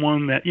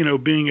someone that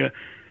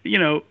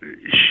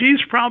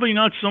she's probably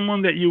not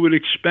someone that you would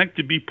expect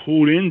to be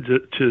pulled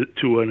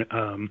into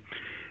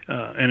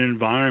an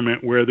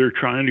environment where they're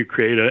trying to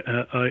create a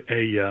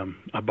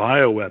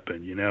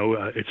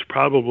bioweapon. It's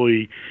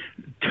probably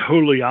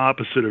totally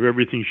opposite of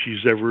everything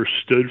she's ever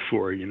stood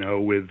for.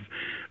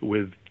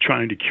 With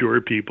trying to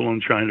cure people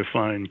and trying to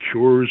find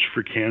cures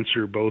for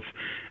cancer, both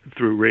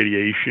through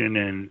radiation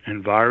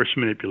and virus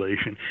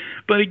manipulation.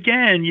 But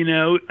again,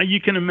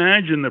 you can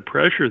imagine the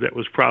pressure that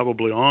was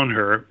probably on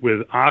her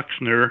with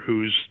Ochsner,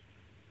 who's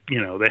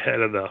the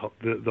head of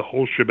the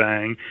whole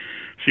shebang.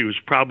 She was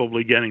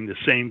probably getting the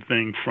same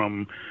thing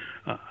from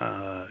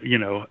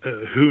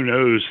who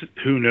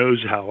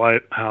knows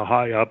how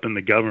high up in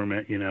the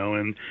government,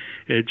 and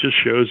it just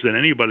shows that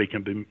anybody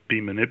can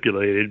be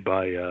manipulated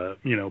by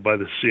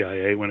the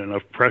CIA when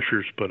enough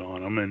pressure's put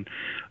on them, and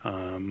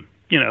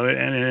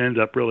and it ends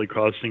up really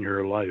costing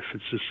her life.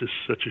 It's just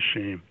such a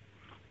shame.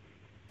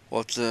 Well,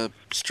 it's a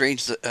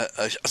strange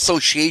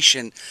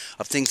association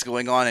of things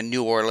going on in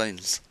New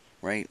Orleans,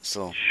 right?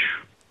 So,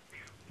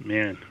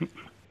 man,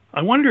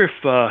 I wonder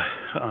if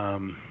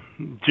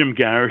Jim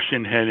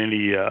Garrison had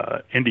any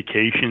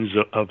indications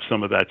of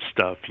some of that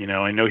stuff.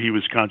 I know he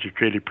was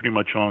concentrated pretty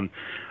much on,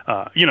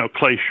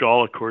 Clay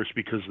Shaw, of course,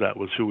 because that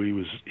was who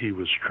he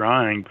was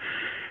trying.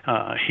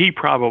 He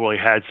probably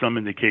had some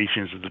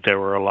indications that there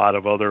were a lot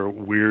of other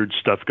weird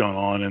stuff going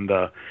on in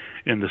the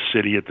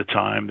city at the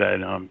time,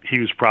 that he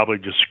was probably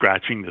just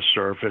scratching the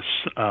surface.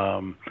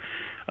 And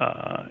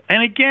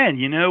again,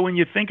 when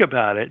you think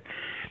about it,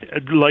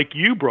 like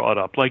you brought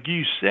up, like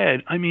you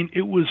said, I mean,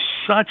 it was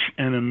such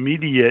an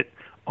immediate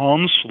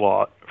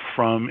onslaught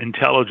from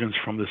intelligence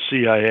from the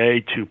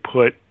CIA to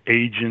put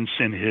agents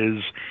in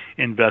his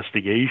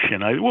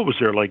investigation. What was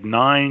there, like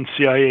 9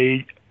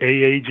 CIA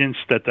agents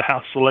that the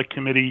House Select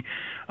Committee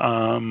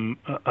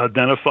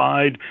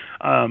identified?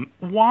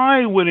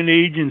 Why would an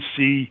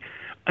agency,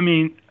 I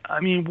mean,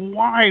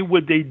 why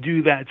would they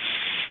do that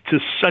to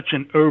such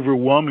an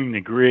overwhelming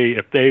degree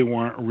if they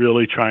weren't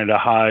really trying to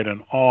hide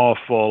an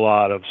awful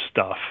lot of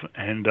stuff?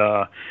 And,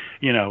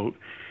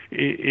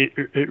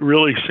 it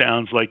really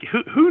sounds like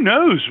who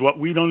knows what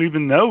we don't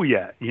even know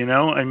yet,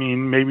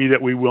 maybe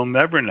that we will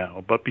never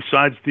know. But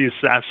besides the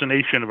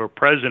assassination of a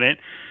president,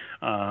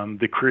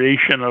 the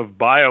creation of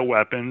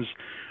bioweapons,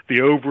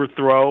 the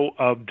overthrow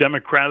of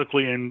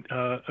democratically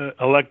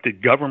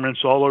elected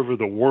governments all over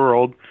the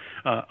world,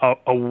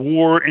 a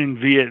war in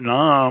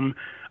Vietnam.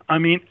 I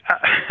mean,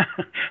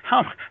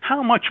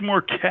 how much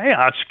more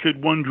chaos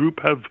could one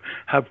group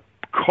have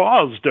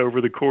caused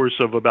over the course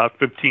of about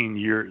 15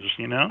 years?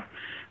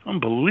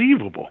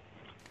 Unbelievable.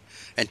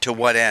 And to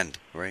what end,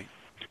 right?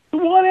 To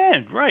what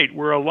end, right?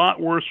 We're a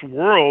lot worse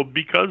world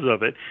because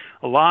of it.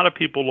 A lot of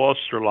people lost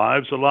their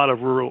lives. A lot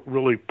of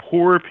really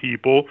poor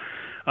people.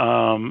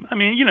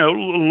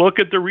 Look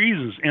at the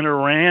reasons. In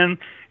Iran,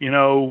 they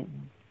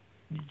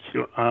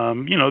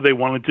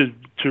wanted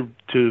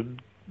to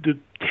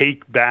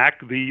take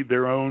back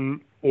their own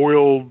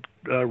oil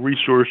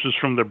resources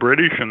from the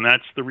British, and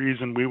that's the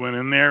reason we went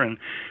in there. And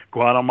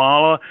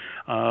Guatemala,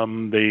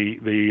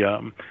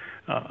 the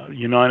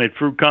United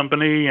Fruit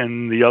Company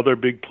and the other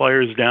big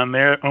players down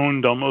there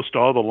owned almost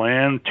all the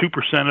land.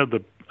 2% of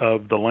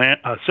the land,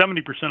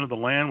 70% of the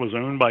land was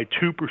owned by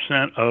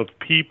 2% of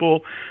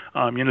people.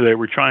 They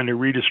were trying to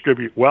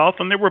redistribute wealth,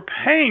 and they were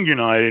paying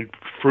United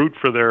Fruit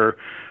for their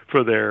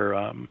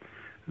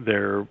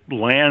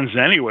lands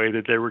anyway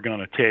that they were going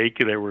to take.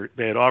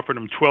 They had offered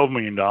them $12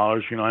 million.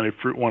 United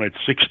Fruit wanted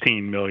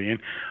 $16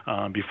 million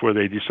before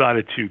they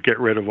decided to get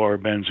rid of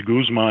Arbenz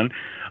Guzman.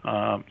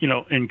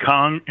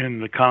 In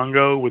the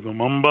Congo with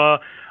Lumumba,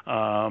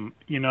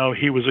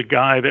 he was a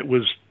guy that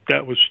was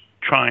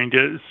trying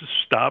to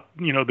stop,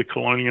 the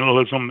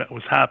colonialism that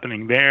was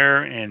happening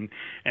there, and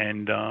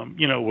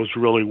was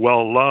really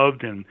well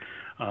loved. And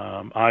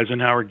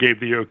Eisenhower gave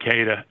the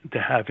okay to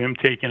have him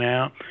taken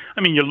out.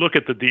 I mean, you look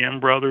at the Diem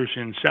brothers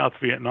in South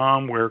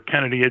Vietnam, where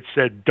Kennedy had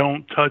said,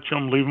 "Don't touch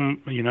them, leave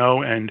them,"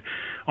 and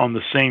on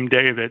the same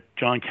day that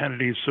John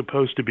Kennedy is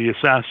supposed to be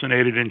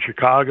assassinated in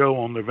Chicago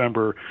on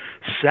November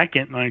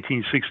 2nd,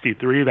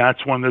 1963,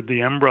 that's when the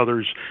Diem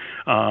brothers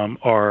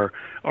are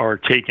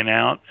taken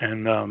out,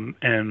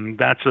 and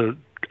that's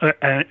an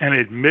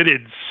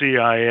admitted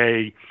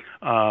CIA.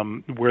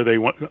 Where they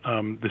went,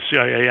 the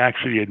CIA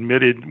actually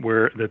admitted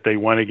that they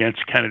went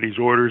against Kennedy's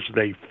orders.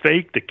 They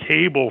faked a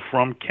cable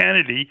from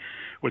Kennedy,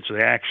 which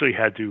they actually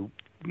had to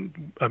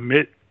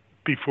admit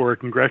before a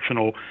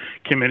congressional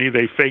committee.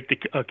 They faked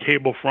a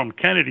cable from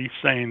Kennedy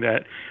saying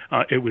that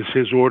it was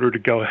his order to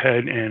go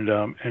ahead and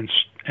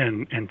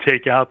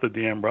take out the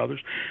Diem brothers.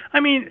 I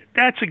mean,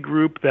 that's a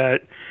group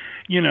that,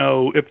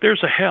 if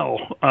there's a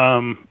hell,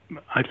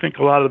 I think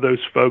a lot of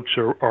those folks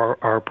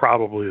are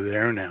probably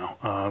there now.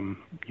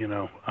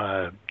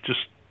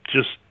 Just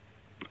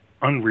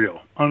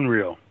unreal.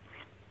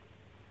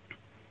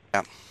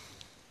 Yeah.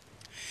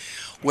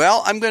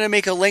 Well, I'm going to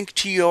make a link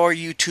to your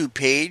YouTube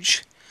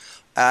page,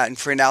 and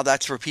for now,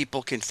 that's where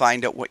people can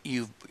find out what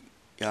you're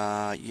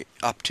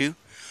up to.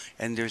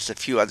 And there's a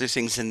few other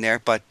things in there,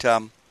 but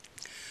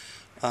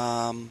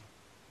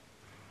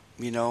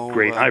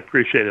Great, I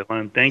appreciate it,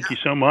 Len. Thank you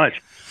so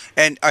much.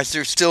 And is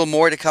there still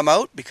more to come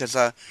out? Because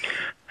I'm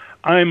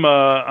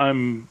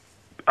kind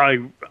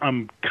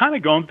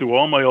of going through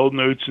all my old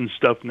notes and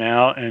stuff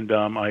now, and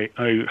I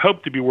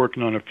hope to be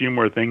working on a few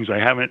more things. I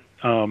haven't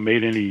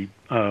made any.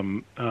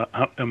 I'm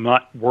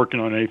not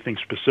working on anything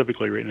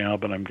specifically right now,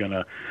 but I'm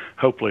gonna.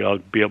 Hopefully, I'll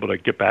be able to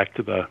get back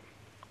to the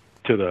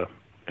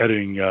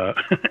editing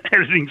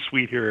editing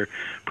suite here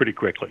pretty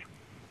quickly.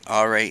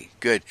 All right,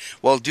 good.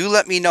 Well, do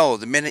let me know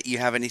the minute you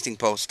have anything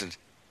posted.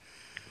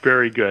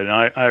 Very good. And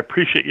I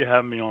appreciate you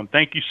having me on.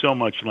 Thank you so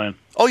much, Len.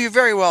 Oh, you're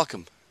very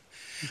welcome.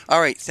 All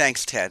right,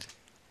 thanks, Ted.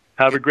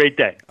 Have a great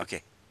day.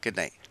 Okay, good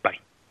night.